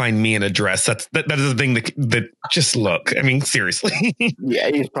you want to find me in a dress, that is the thing that just look. Seriously. Yeah,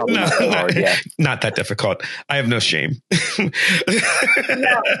 it's probably not so hard. Yeah, not that difficult. I have no shame. No.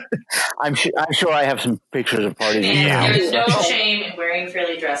 I'm sure I have some pictures of parties. And there's no shame in wearing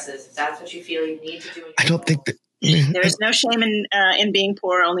frilly dresses. If that's what you feel you need to do. I don't think that. There's no shame in being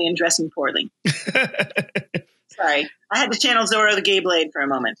poor, only in dressing poorly. Sorry. I had to channel Zorro the Gay Blade for a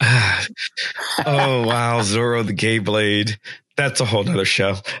moment. Oh, wow. Zorro the Gay Blade. That's a whole nother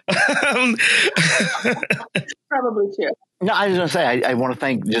show. Probably true. No, I was going to say, I want to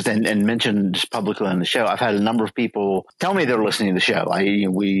thank and mention just publicly on the show. I've had a number of people tell me they're listening to the show.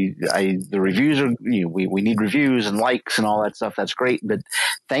 The reviews are, we need reviews and likes and all that stuff. That's great. But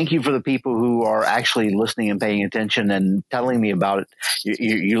thank you for the people who are actually listening and paying attention and telling me about it.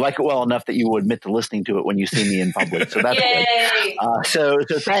 You like it well enough that you will admit to listening to it when you see me in public. So that's good. So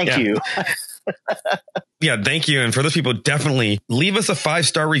thank you. Yeah, thank you. And for those people, definitely leave us a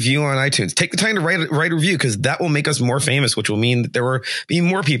 5-star review on iTunes. Take the time to write a review, because that will make us more famous, which will mean that there will be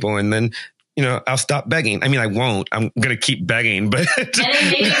more people. And then, I'll stop begging. I mean, I won't. I'm going to keep begging, but. And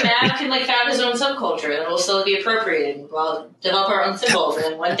then maybe Mav can found his own subculture that will still be appropriated. We'll develop our own symbols. And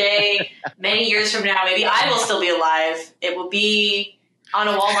then one day, many years from now, maybe I will still be alive. It will be on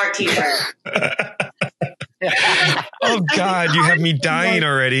a Walmart t-shirt. Oh God, you have me dying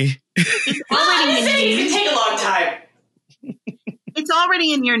already. It's already it can take a long time. It's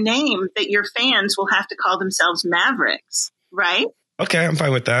already in your name that your fans will have to call themselves Mavericks, right? Okay, I'm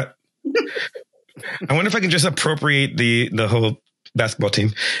fine with that. I wonder if I can just appropriate the whole basketball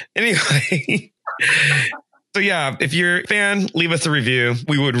team. Anyway. So yeah, if you're a fan, leave us a review.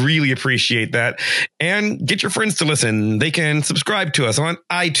 We would really appreciate that. And get your friends to listen. They can subscribe to us on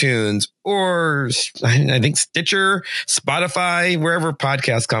iTunes or I think Stitcher, Spotify, wherever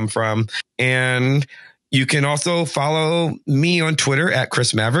podcasts come from. And you can also follow me on Twitter at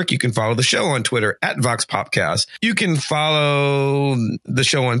Chris Maverick. You can follow the show on Twitter at Vox Popcast. You can follow the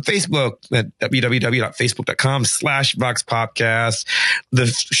show on Facebook at www.facebook.com/Vox Popcast. The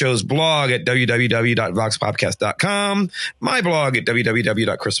show's blog at www.voxpopcast.com. My blog at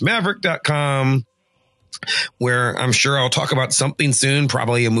www.chrismaverick.com. where I'm sure I'll talk about something soon,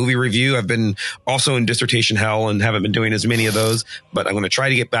 probably a movie review. I've been also in dissertation hell and haven't been doing as many of those, but I'm going to try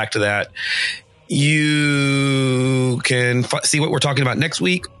to get back to that. You can see what we're talking about next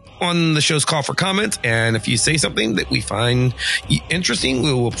week on the show's call for comments. And if you say something that we find interesting,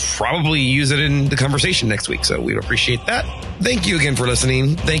 we will probably use it in the conversation next week. So we'd appreciate that. Thank you again for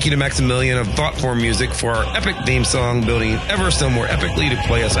listening. Thank you to Maximilian of Thoughtform Music for our epic theme song, building ever so more epically to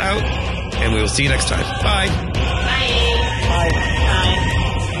play us out. And we will see you next time. Bye. Bye. Bye.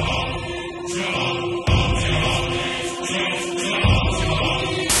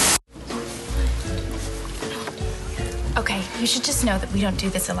 Okay, you should just know that we don't do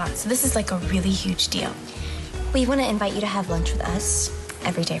this a lot, so this is a really huge deal. We want to invite you to have lunch with us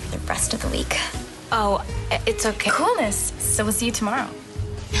every day for the rest of the week. Oh, it's okay. Coolness. So we'll see you tomorrow.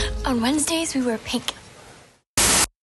 On Wednesdays, we wear pink